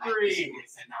 3,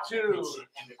 2,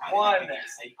 1,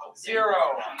 0.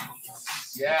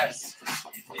 Yes.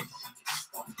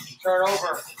 Turn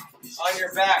over on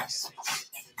your backs.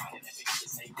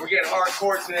 We're getting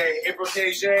hardcore today. April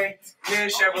KJ,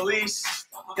 Nish, Evelise,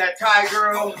 that Thai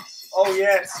girl. Oh,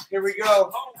 yes. Here we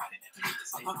go.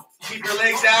 Keep your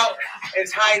legs out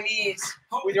as high knees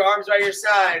with your arms by your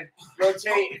side.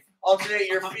 Rotate, alternate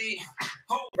your feet.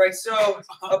 Right, so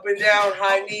up and down,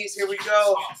 high knees. Here we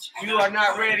go. You are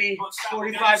not ready.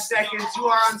 45 seconds. You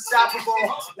are unstoppable.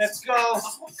 Let's go.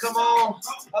 Come on.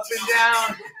 Up and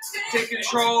down. Take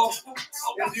control.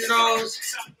 Into your nose.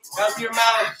 Out your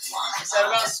mouth. It's not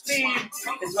about speed.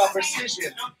 It's about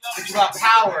precision. It's about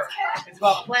power. It's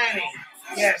about planning.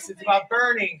 Yes, it's about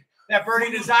burning. That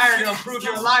burning desire to improve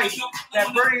your life.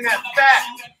 That burning that fat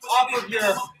off of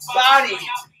your body.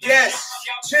 Yes,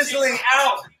 chiseling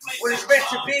out what is meant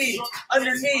to be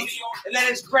underneath. And that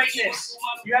is greatness.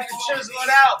 You have to chisel it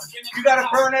out. You got to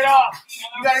burn it off.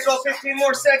 You got to go 15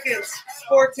 more seconds.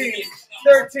 14,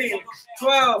 13,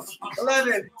 12,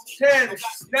 11, 10,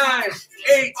 9,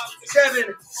 8,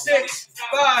 7, 6,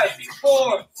 5,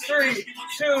 4, 3,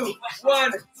 2,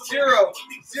 1, 0,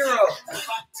 0.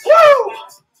 Woo!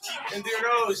 Into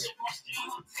your nose,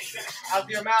 out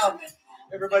your mouth.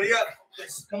 Everybody up.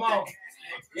 Come on.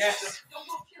 Yes.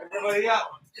 Everybody up.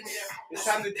 It's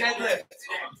time to deadlift.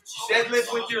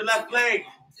 Deadlift with your left leg.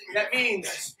 That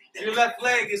means your left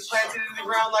leg is planted in the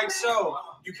ground like so.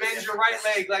 You bend your right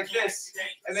leg like this.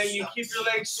 And then you keep your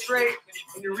legs straight.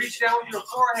 And you reach down with your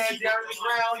forehead down to the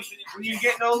ground. When you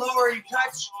get no lower, you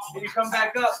touch. And you come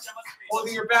back up,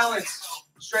 holding your balance.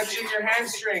 Stretching your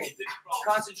hamstring,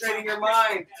 concentrating your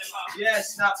mind.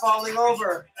 Yes, not falling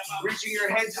over. Reaching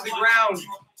your head to the ground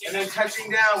and then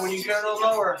touching down when you get a little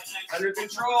lower. Under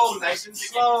control, nice and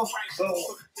slow. Boom.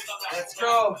 Let's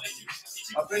go.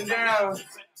 Up and down.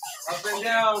 Up and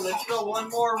down. Let's go. One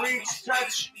more reach,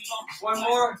 touch. One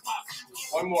more.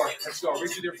 One more. Let's go.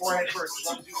 Reach with your forehead first.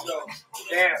 1, 2, go.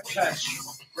 Damn, touch.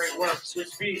 Great work.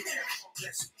 Switch feet.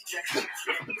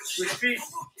 Switch feet.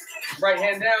 Right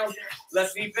hand down.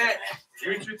 Left knee bent.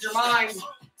 Reach with your mind.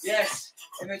 Yes.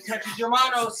 And then touch with your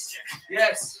manos.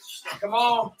 Yes. Come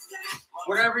on.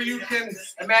 Whatever you can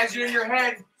imagine in your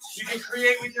head, you can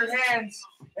create with your hands.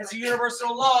 It's a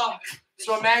universal law.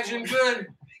 So imagine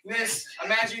goodness.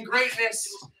 Imagine greatness.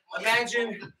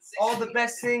 Imagine all the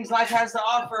best things life has to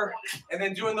offer. And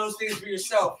then doing those things for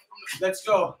yourself. Let's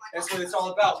go. That's what it's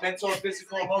all about. Mental,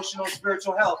 physical, emotional,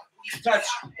 spiritual health. Touch.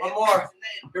 One more.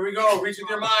 Here we go. Reach with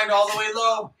your mind all the way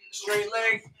low. Straight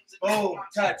leg. Boom.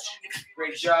 Touch.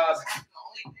 Great job.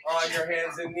 On your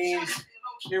hands and knees.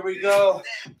 Here we go.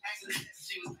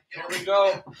 Here we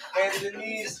go. Hands and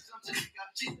knees.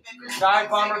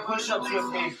 Dive bomber push-ups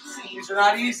with me. These are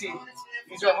not easy.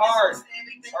 These are hard.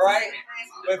 All right?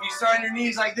 But if you start on your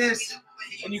knees like this,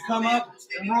 and you come up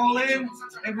and roll in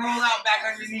and roll out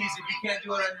back on your knees if you can't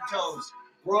do it on your toes.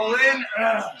 Roll in,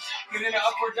 get in an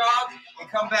upward dog, and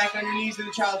come back on your knees in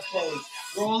a child's pose.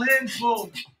 Roll in,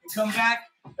 boom, and come back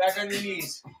on your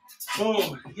knees.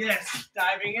 Boom, yes,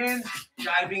 diving in,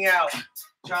 diving out.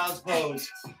 Child's pose.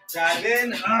 Dive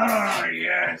in,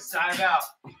 yes, dive out.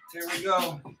 Here we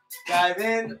go. Dive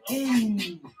in,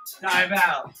 dive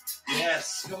out.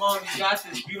 Yes, come on, you got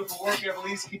this. Beautiful work,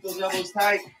 Evelise. Keep those elbows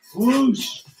tight.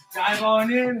 Whoosh. Dive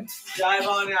on in, dive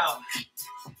on out.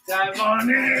 Dive on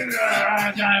in,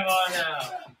 dive on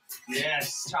out.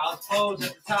 Yes, child's pose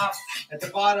at the top, at the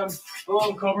bottom.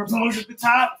 Boom, cobra pose at the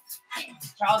top.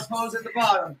 Child's pose at the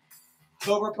bottom.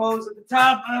 Cobra pose at the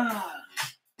top.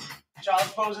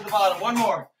 Child's pose at the bottom. One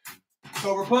more.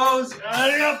 Cobra pose.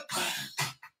 Yep.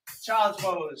 Child's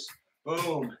pose.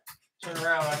 Boom. Turn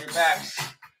around on your backs.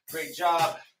 Great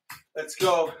job. Let's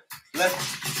go.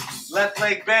 Left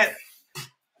leg bent.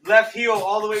 Left heel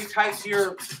all the way tight to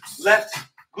your left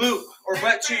glute or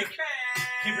butt cheek.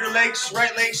 Keep your legs,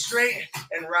 right leg straight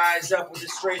and rise up with a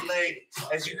straight leg.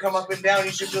 As you come up and down,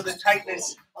 you should feel the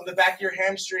tightness on the back of your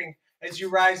hamstring as you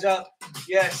rise up.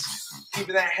 Yes.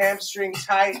 Keeping that hamstring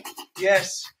tight.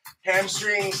 Yes.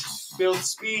 Hamstrings build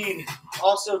speed.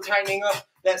 Also tightening up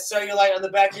that cellulite on the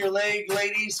back of your leg.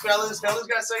 Ladies, fellas got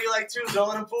cellulite too. Don't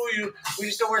let them fool you. We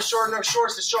just don't wear short enough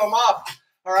shorts to show them off.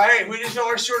 All right? We just don't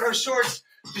wear short enough shorts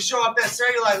to show off that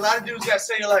cellulite. A lot of dudes got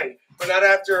cellulite, but not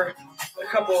after a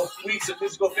couple weeks of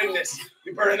physical fitness.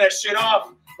 You're burning that shit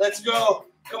off. Let's go.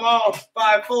 Come on.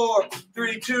 5, 4,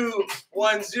 3, 2,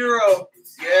 1, 0.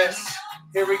 Yes.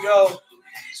 Here we go.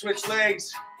 Switch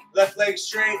legs. Left leg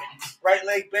straight, right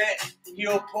leg bent,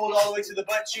 heel pulled all the way to the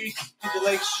butt cheek, keep the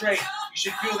legs straight. You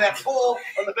should feel that pull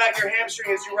on the back of your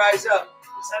hamstring as you rise up.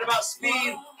 It's not about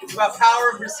speed, it's about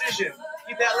power and precision.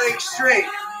 Keep that leg straight.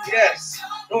 Yes.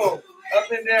 Boom. Up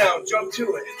and down. Jump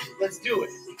to it. Let's do it.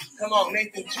 Come on,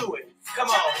 Nathan, to it. Come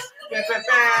on. Bam, bam,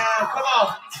 bam. Come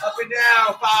on. Up and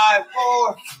down. 5,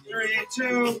 4, 3,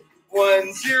 2,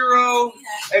 1, 0.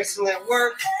 Excellent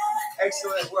work.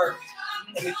 Excellent work.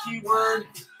 And the key word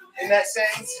in that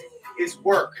sentence is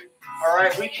work. All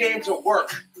right, we came to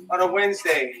work on a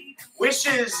Wednesday.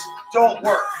 Wishes don't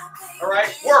work. All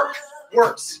right, work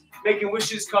works. Making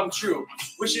wishes come true.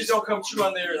 Wishes don't come true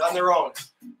on their own.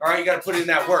 All right, you got to put in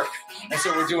that work. That's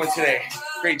what we're doing today.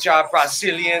 Great job,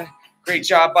 Brazilian. Great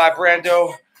job by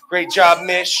Brando. Great job,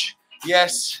 Mish.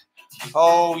 Yes.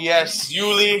 Oh yes,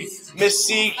 Yuli, Miss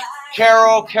C,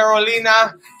 Carol,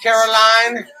 Carolina,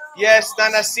 Caroline. Yes,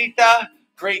 Nanacita.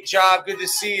 Great job. Good to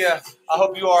see you. I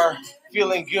hope you are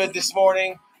feeling good this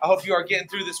morning. I hope you are getting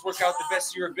through this workout the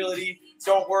best of your ability.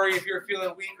 Don't worry if you're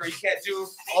feeling weak or you can't do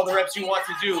all the reps you want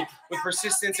to do. With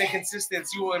persistence and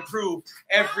consistency, you will improve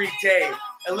every day.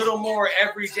 A little more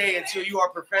every day until you are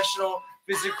a professional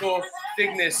physical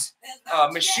fitness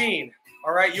machine.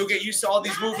 All right? You'll get used to all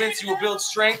these movements. You will build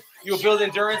strength. You will build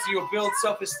endurance. You will build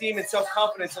self-esteem and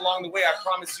self-confidence along the way. I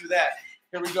promise you that.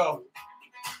 Here we go.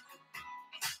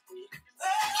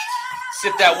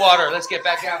 Sip that water. Let's get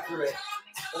back after it.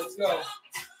 Let's go.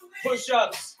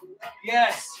 Push-ups.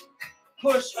 Yes.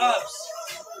 Push-ups.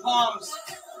 Palms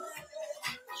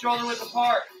shoulder width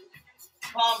apart.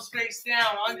 Palms face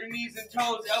down. On your knees and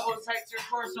toes. Elbows tight to your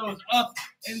torsos. Up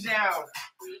and down.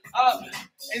 Up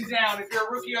and down. If you're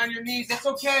a rookie on your knees, that's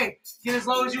okay. Get as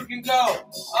low as you can go.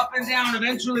 Up and down.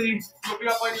 Eventually, you'll be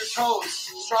up on your toes.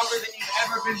 Stronger than you've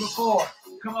ever been before.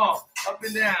 Come on. Up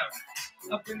and down.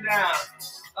 Up and down.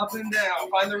 Up and down.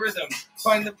 Find the rhythm.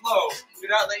 Find the flow. Do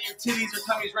not let your titties or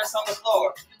tummies rest on the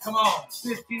floor. Come on.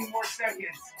 15 more seconds.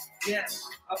 Yes.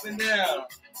 Up and down.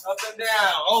 Up and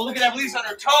down. Oh, look at Evelise on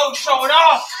her toes showing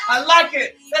off. I like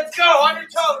it. Let's go. On your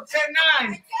toes. 10,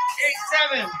 9, 8,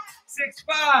 7, 6,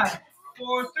 5,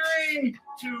 4, 3,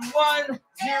 2, 1,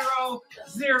 0,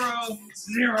 0,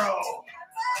 0.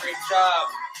 Great job.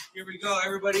 Here we go.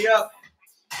 Everybody up.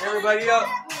 Everybody up.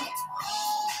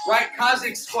 Right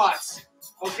Cossack squats.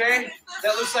 Okay?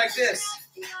 That looks like this.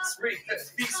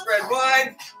 Feet spread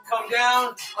wide. Come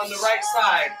down on the right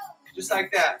side. Just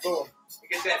like that. Boom.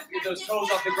 Get those toes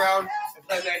off the ground and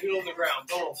plant that heel on the ground.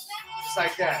 Boom. Just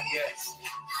like that. Yes.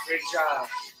 Great job.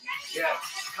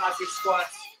 Yes. Cossack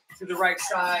squats to the right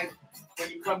side.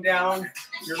 When you come down,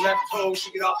 your left toe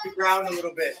should get off the ground a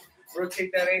little bit.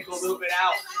 Rotate that ankle a little bit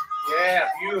out. Yeah.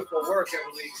 Beautiful work,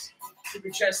 Evelise. Keep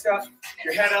your chest up,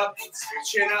 your head up, your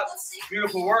chin up.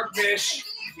 Beautiful work, Mish.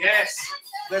 Yes.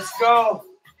 Let's go.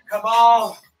 Come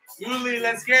on. Yuli,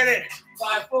 let's get it.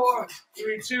 5, 4,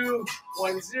 3, 2,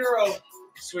 1, 0.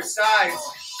 Switch sides.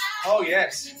 Oh,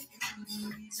 yes.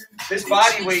 This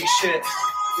body weight shit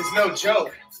is no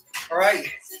joke. All right?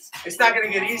 It's not going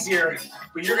to get easier,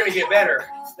 but you're going to get better.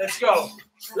 Let's go.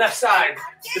 Left side.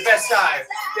 The best side.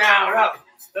 Down, up.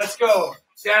 Let's go.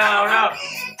 Down, up.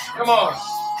 Come on.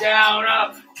 Down,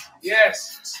 up.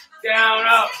 Yes. Down,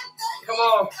 up. Come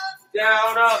on.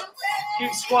 Down, up.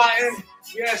 Keep squatting.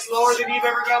 Yes, lower than you've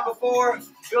ever gone before.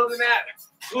 Building that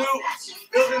glute.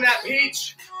 Building that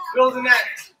peach. Building that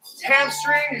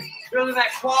hamstring. Building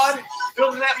that quad.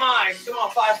 Building that mind. Come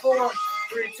on. 5, 4,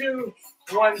 3, 2,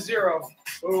 1, 0.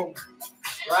 Boom.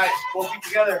 Right, both feet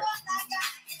together.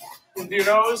 In through your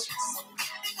nose,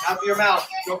 out through your mouth.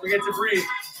 Don't forget to breathe.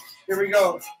 Here we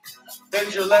go.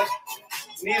 Bend your left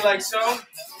knee like so,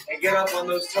 and get up on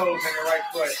those toes on your right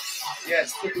foot.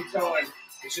 Yes, tippy toeing.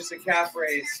 It's just a calf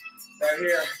raise right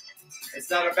here. It's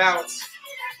not a bounce.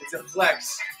 It's a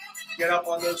flex. Get up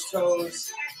on those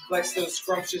toes. Flex those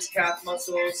scrumptious calf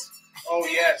muscles. Oh,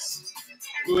 yes.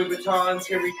 Louis Vuittons,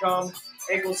 here we come.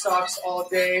 Ankle socks all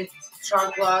day.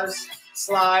 Chanclas,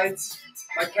 slides.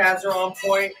 My calves are on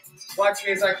point. Watch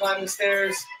me as I climb the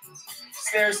stairs.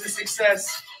 Stairs to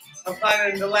success. I'm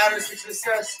climbing the ladder to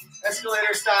success.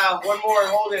 Escalator style. One more.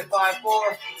 Hold it. 5,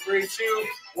 4, 3, 2,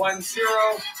 1, 0.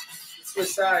 Switch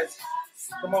sides.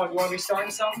 Come on. You want me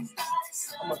starting something?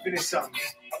 I'm going to finish something.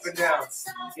 Up and down.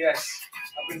 Yes.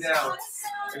 Up and down.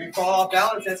 If you fall off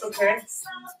balance, that's okay.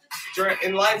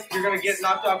 In life, you're going to get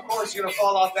knocked off course. You're going to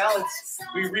fall off balance.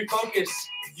 We refocus.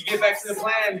 You get back to the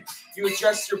plan. You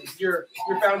adjust your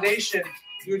foundation.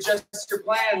 You adjust your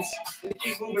plans. And you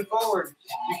keep moving forward.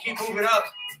 You keep moving up.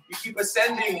 You keep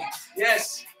ascending.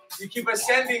 Yes. You keep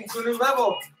ascending to a new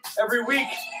level. Every week,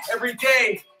 every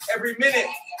day, every minute,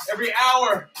 every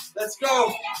hour. Let's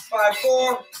go. 5,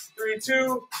 4, 3,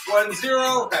 2, 1,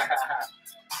 0.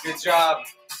 Good job.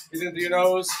 Breathe in through your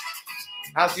nose.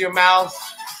 Out through your mouth.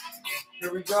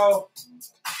 Here we go.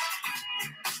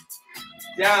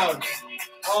 Down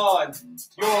on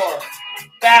your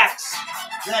backs.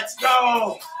 Let's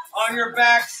go. On your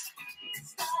backs.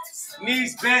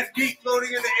 Knees bent, feet floating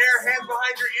in the air, hands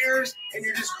behind your ears, and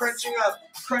you're just crunching up.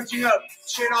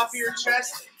 Chin off of your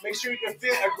chest. Make sure you can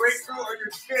fit a grapefruit or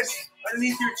your fist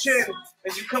underneath your chin.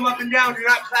 As you come up and down, do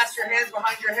not clasp your hands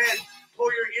behind your head. Pull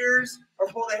your ears or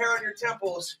pull the hair on your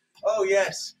temples. Oh,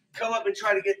 yes. Come up and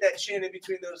try to get that chin in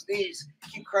between those knees.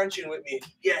 Keep crunching with me.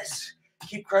 Yes.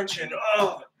 Keep crunching.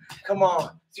 Oh, come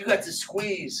on. You got to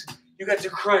squeeze. You got to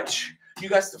crunch. You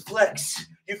got to flex.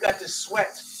 You got to sweat.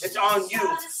 It's on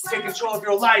you. Take control of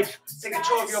your life. Take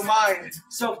control of your mind.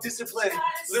 Self-discipline.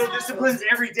 Little disciplines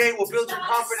every day will build your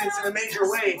confidence in a major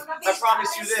way. I promise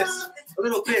you this.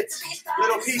 Little bits,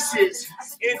 little pieces,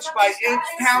 inch by inch,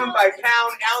 pound by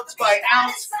pound, ounce by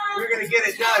ounce. We're going to get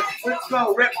it done. Let's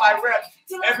go rep by rep.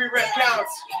 Every rep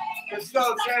counts. Let's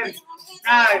go. 10,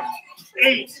 9,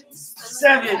 8,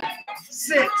 7,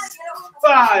 6,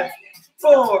 5,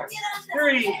 4,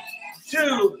 3,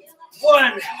 2,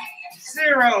 1,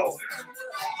 0.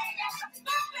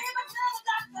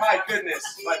 My goodness,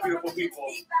 my beautiful people.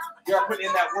 You are putting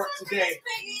in that work today.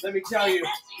 Let me tell you.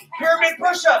 Pyramid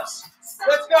push-ups.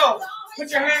 Let's go.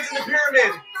 Put your hands in the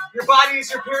pyramid. Your body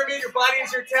is your pyramid. Your body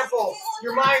is your temple.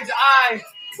 Your mind's eye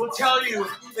will tell you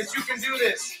that you can do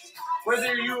this.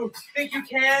 Whether you think you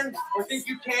can or think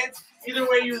you can't, either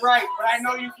way you're right. But I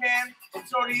know you can, and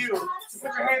so do you. So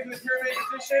put your hands in the pyramid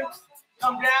position.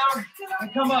 Come down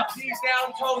and come up. Knees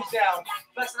down, toes down.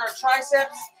 Flexing our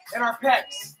triceps and our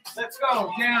pecs. Let's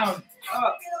go. Down,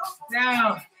 up,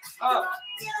 down, up,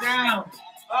 down,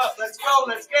 up. Let's go.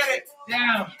 Let's get it.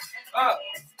 Down, up,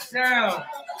 down,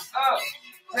 up,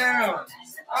 down,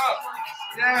 up,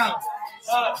 down,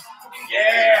 up.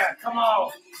 Yeah, come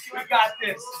on. We got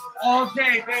this. All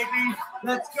day, baby.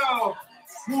 Let's go.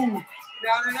 Down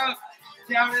and up,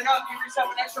 down and up. Give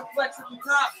yourself an extra flex at the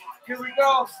top. Here we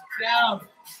go. Down,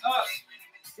 up,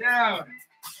 down,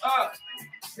 up,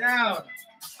 down,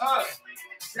 up,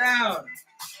 down,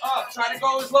 up. Try to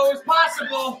go as low as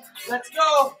possible. Let's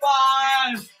go.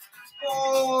 5,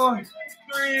 4,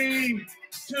 3,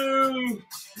 2,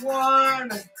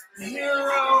 1,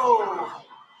 0.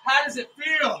 How does it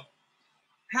feel?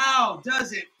 How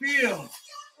does it feel?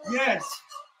 Yes.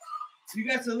 You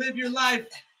got to live your life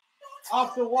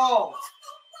off the wall.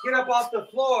 Get up off the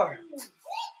floor.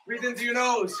 Breathe into your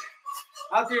nose,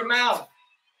 out through your mouth.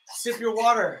 Sip your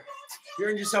water. You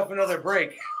earned yourself another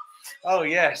break. Oh,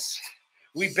 yes.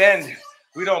 We bend.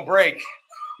 We don't break.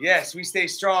 Yes, we stay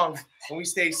strong and we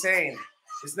stay sane.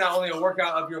 It's not only a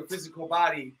workout of your physical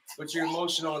body, but your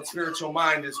emotional and spiritual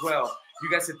mind as well. You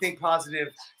got to think positive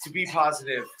to be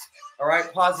positive. All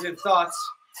right? Positive thoughts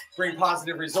bring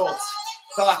positive results.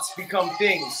 Thoughts become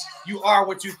things. You are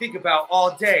what you think about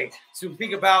all day. So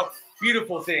think about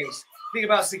beautiful things. Think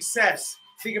about success.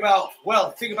 Think about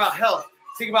wealth. Think about health.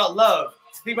 Think about love.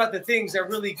 Think about the things that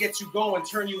really get you going,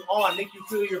 turn you on, make you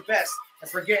feel your best, and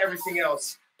forget everything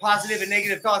else. Positive and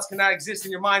negative thoughts cannot exist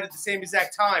in your mind at the same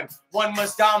exact time. One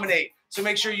must dominate. So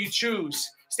make sure you choose.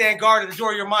 Stand guard at the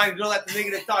door of your mind and don't let the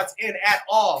negative thoughts in at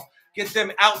all. Get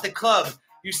them out the club.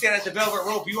 You stand at the velvet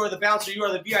rope. You are the bouncer. You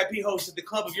are the VIP host of the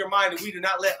club of your mind. And we do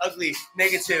not let ugly,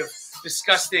 negative,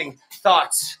 disgusting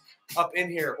thoughts up in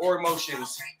here or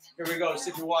emotions. Here we go.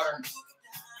 Sip your water.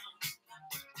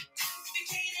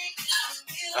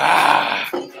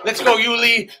 Let's go,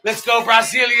 Yuli. Let's go,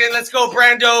 Brazilian. Let's go,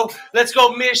 Brando. Let's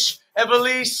go, Mish,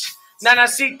 Evelise,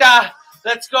 Nanacita.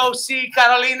 Let's go, C,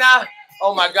 Carolina.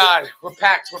 Oh, my God. We're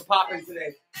packed. We're popping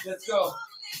today. Let's go.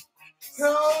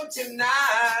 Go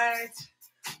tonight.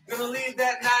 Gonna leave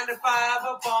that 9 to 5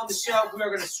 up on the shelf. We are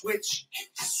gonna switch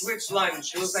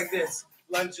lunge. It looks like this.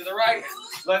 Lunge to the right,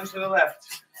 lunge to the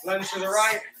left. Lunge to the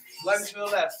right, lunge to the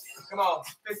left. Come on,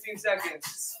 15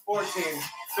 seconds. 14,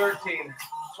 13,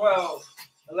 12,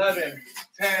 11,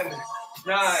 10,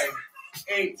 9,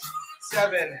 8,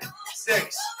 7,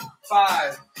 6,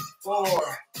 5,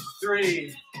 4,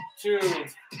 3, 2,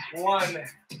 1,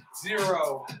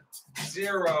 0,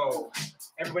 0.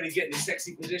 Everybody get in a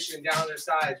sexy position down their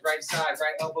sides. Right side,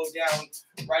 right elbow down.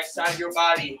 Right side of your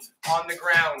body on the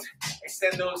ground.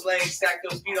 Extend those legs, stack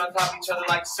those feet on top of each other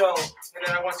like so. And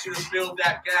then I want you to build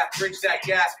that gap, bridge that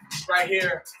gap right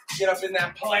here. Get up in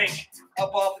that plank,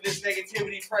 up off of this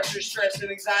negativity, pressure, stress, and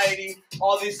anxiety.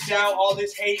 All this doubt, all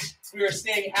this hate. We are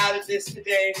staying out of this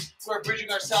today. We're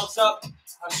bridging ourselves up.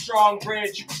 A strong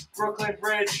bridge, Brooklyn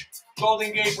Bridge,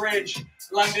 Golden Gate Bridge,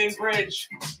 London Bridge.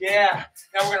 Yeah.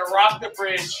 Now we're going to rock the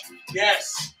bridge.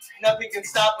 Yes. Nothing can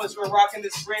stop us. We're rocking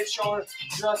this bridge, showing,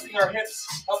 thrusting our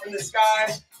hips up in the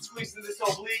sky, squeezing this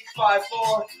oblique. 5,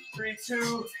 4, 3,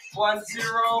 2, 1,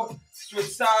 0. Switch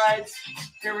sides.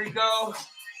 Here we go.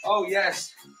 Oh,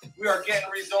 yes. We are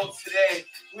getting results today.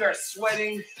 We are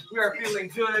sweating. We are feeling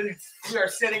good. We are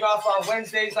setting off on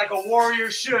Wednesdays like a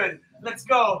warrior should. Let's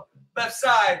go. Left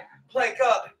side. Plank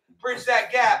up. Bridge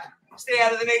that gap. Stay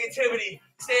out of the negativity.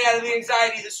 Stay out of the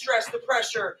anxiety, the stress, the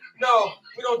pressure. No,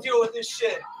 we don't deal with this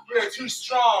shit. We are too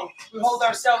strong. We hold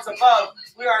ourselves above.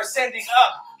 We are ascending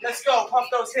up. Let's go. Pump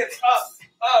those hips up,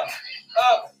 up,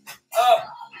 up, up,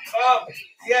 up.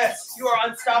 Yes, you are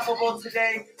unstoppable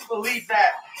today. Believe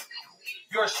that.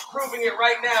 You're proving it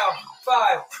right now.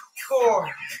 5, 4,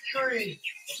 3,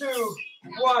 2,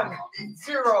 1,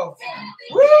 0.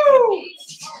 Woo!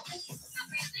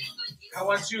 I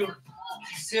want you to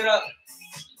sit up.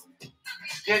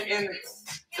 Get in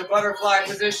the butterfly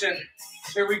position.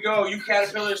 Here we go. You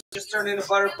caterpillars just turned into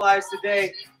butterflies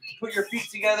today. Put your feet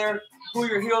together. Pull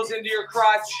your heels into your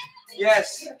crotch.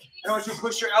 Yes. I want you to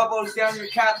push your elbows down your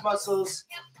calf muscles.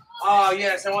 Oh,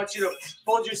 yes. I want you to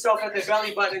fold yourself at the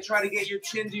belly button and try to get your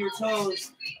chin to your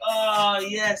toes. Oh,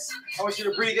 yes. I want you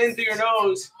to breathe in through your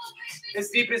nose as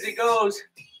deep as it goes.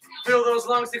 Fill those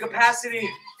lungs to capacity.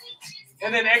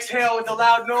 And then exhale with a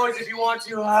loud noise if you want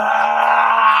to.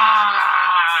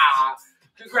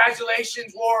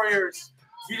 Congratulations, warriors.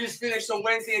 You just finished a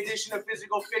Wednesday edition of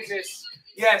Physical Fitness.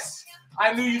 Yes,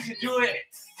 I knew you could do it.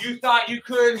 You thought you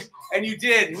could, and you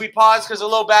did. We paused because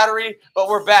of low battery, but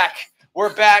we're back.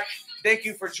 We're back. Thank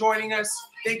you for joining us.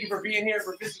 Thank you for being here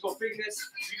for Physical Fitness.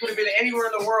 You could have been anywhere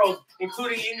in the world,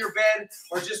 including in your bed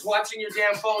or just watching your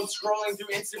damn phone, scrolling through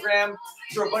Instagram,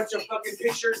 through a bunch of fucking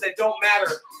pictures that don't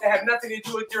matter, that have nothing to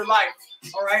do with your life,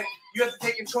 all right? You have to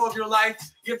take control of your life.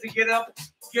 You have to get up.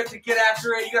 You have to get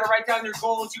after it. You got to write down your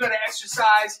goals. You got to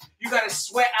exercise. You got to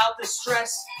sweat out the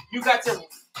stress. You got to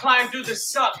climb through the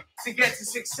suck to get to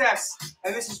success.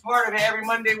 And this is part of it every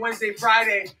Monday, Wednesday,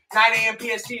 Friday, 9 a.m.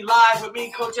 PST live with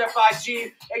me, Coach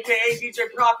FIG, a.k.a.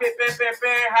 DJ Profit.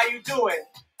 How you doing?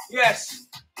 Yes.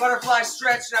 Butterfly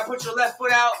stretch. Now put your left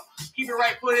foot out. Keep your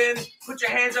right foot in. Put your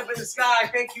hands up in the sky.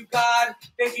 Thank you, God.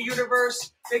 Thank you,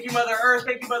 universe. Thank you, Mother Earth.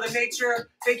 Thank you, Mother Nature.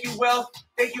 Thank you, wealth.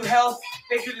 Thank you, health.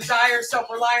 Thank you, desire,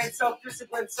 self-reliance,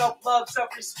 self-discipline, self-love,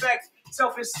 self-respect,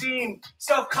 self-esteem,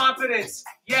 self-confidence.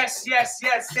 Yes, yes,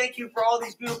 yes. Thank you for all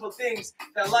these beautiful things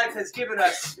that life has given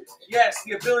us. Yes,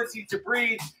 the ability to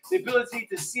breathe, the ability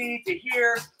to see, to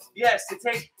hear. Yes, to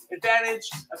take advantage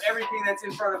of everything that's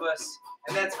in front of us.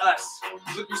 And that's us.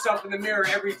 Look yourself in the mirror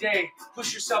every day.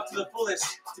 Push yourself to the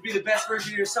fullest to be the best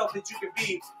version of yourself that you can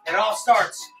be. It all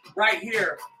starts right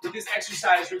here with this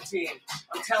exercise routine.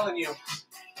 I'm telling you,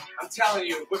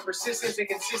 with persistence and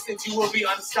consistency, you will be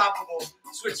unstoppable.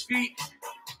 Switch feet,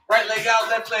 right leg out,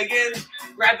 left leg in.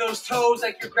 Grab those toes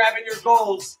like you're grabbing your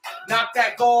goals. Knock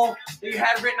that goal that you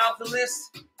had written off the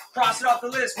list. Cross it off the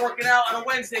list. Working out on a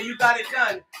Wednesday, you got it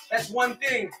done. That's one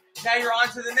thing. Now you're on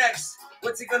to the next.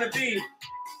 What's it going to be?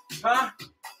 Huh?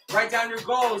 Write down your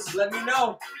goals. Let me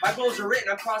know. My goals are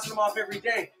written. I'm crossing them off every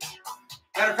day.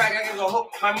 Matter of fact, I got to go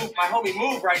my homie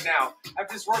move right now.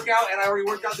 After this workout, and I already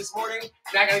worked out this morning,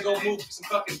 now I got to go move some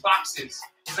fucking boxes.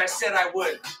 Because I said I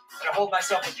would. And I hold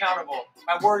myself accountable.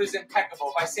 My word is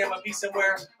impeccable. If I say I'm going to be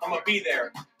somewhere, I'm going to be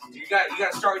there. You got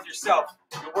to start with yourself.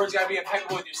 Your words got to be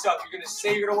impeccable with yourself. You're going to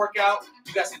say you're going to work out.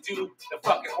 You got to do the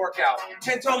fucking workout.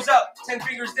 10 toes up, 10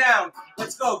 fingers down.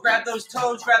 Let's go. Grab those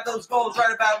toes, grab those goals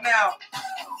right about now.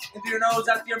 In through your nose,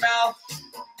 out through your mouth.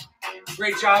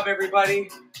 Great job, everybody.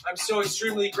 I'm so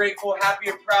extremely grateful, happy,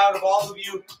 and proud of all of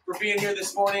you for being here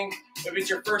this morning. If it's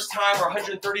your first time or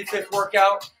 135th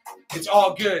workout, it's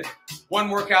all good. One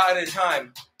workout at a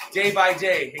time, day by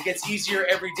day. It gets easier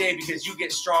every day because you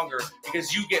get stronger,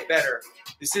 because you get better.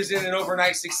 This isn't an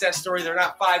overnight success story. They're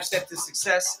not 5 steps to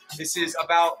success. This is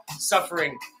about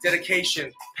suffering,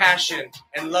 dedication, passion,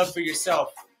 and love for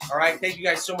yourself. All right, thank you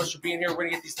guys so much for being here. We're going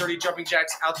to get these 30 jumping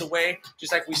jacks out the way,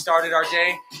 just like we started our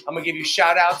day. I'm going to give you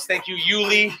shout outs. Thank you,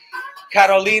 Yuli,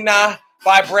 Carolina,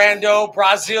 by Brando,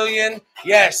 Brazilian.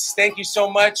 Yes, thank you so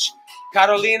much.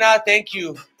 Carolina, thank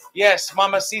you. Yes,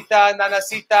 Mamacita,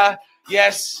 Nanacita.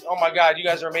 Yes, oh my God, you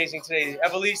guys are amazing today.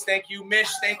 Evelise, thank you. Mish,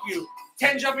 thank you.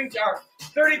 30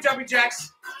 jumping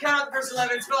jacks. Count out the first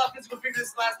 11. Fill out physical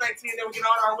fitness last 19. Then we get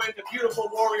on our way with a beautiful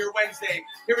Warrior Wednesday.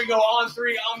 Here we go. On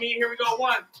 3. On me. Here we go.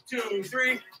 1, 2,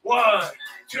 3. 1,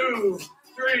 2,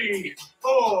 3,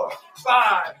 4,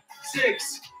 5,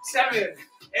 6, 7,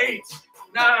 8,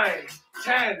 9,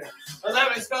 10,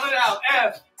 11. Spell it out.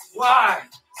 F, Y,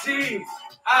 Z,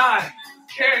 I,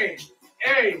 K,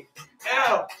 A,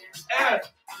 L,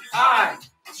 F, I,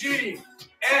 G,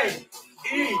 A,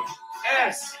 E,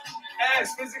 S.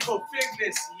 Physical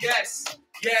fitness. Yes,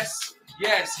 yes,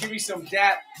 yes. Give me some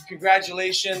dap.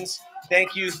 Congratulations.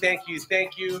 Thank you, thank you,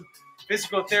 thank you.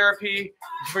 Physical therapy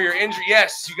for your injury.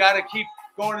 Yes, you got to keep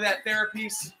going to that therapy.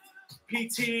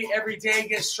 PT every day,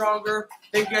 get stronger.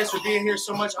 Thank you guys for being here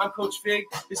so much. I'm Coach Fig.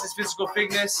 This is Physical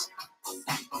Fitness.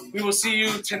 We will see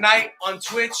you tonight on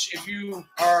Twitch. If you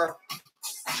are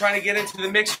trying to get into the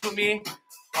mix with me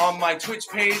on my Twitch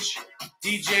page,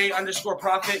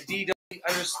 DJ_Profit, DJ_Profit,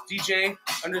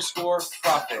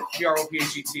 PROPHET. If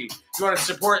you want to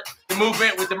support the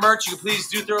movement with the merch, you can please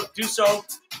do so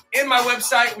in my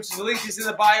website, which is the link is in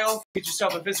the bio. Get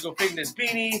yourself a Physical Fitness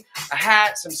beanie, a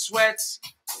hat, some sweats,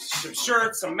 some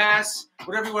shirts, some masks,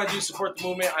 whatever you want to do, support the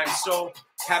movement. I'm so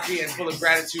happy and full of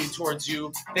gratitude towards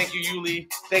you. Thank you, Yuli.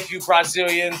 Thank you,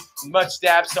 Brazilian. Much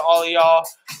daps to all of y'all.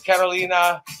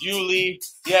 Carolina, Yuli,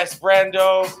 yes,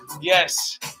 Brando,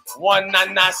 yes. One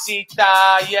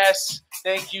Nanacita, yes.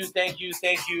 Thank you, thank you,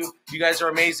 thank you. You guys are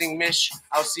amazing. Mish,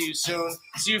 I'll see you soon.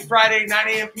 See you Friday, 9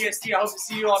 a.m. PST. I hope to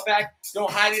see you all back.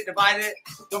 Don't hide it, divide it.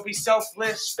 Don't be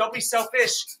selfless. Don't be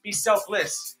selfish. Be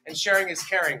selfless. And sharing is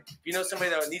caring. If you know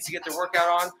somebody that needs to get their workout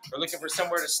on or looking for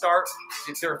somewhere to start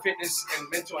their fitness and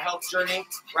mental health journey,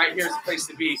 right here is the place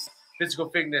to be. Physical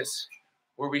Fitness,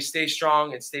 where we stay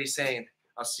strong and stay sane.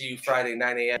 I'll see you Friday,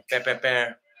 9 a.m. Bam, bam,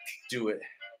 bam. Do it.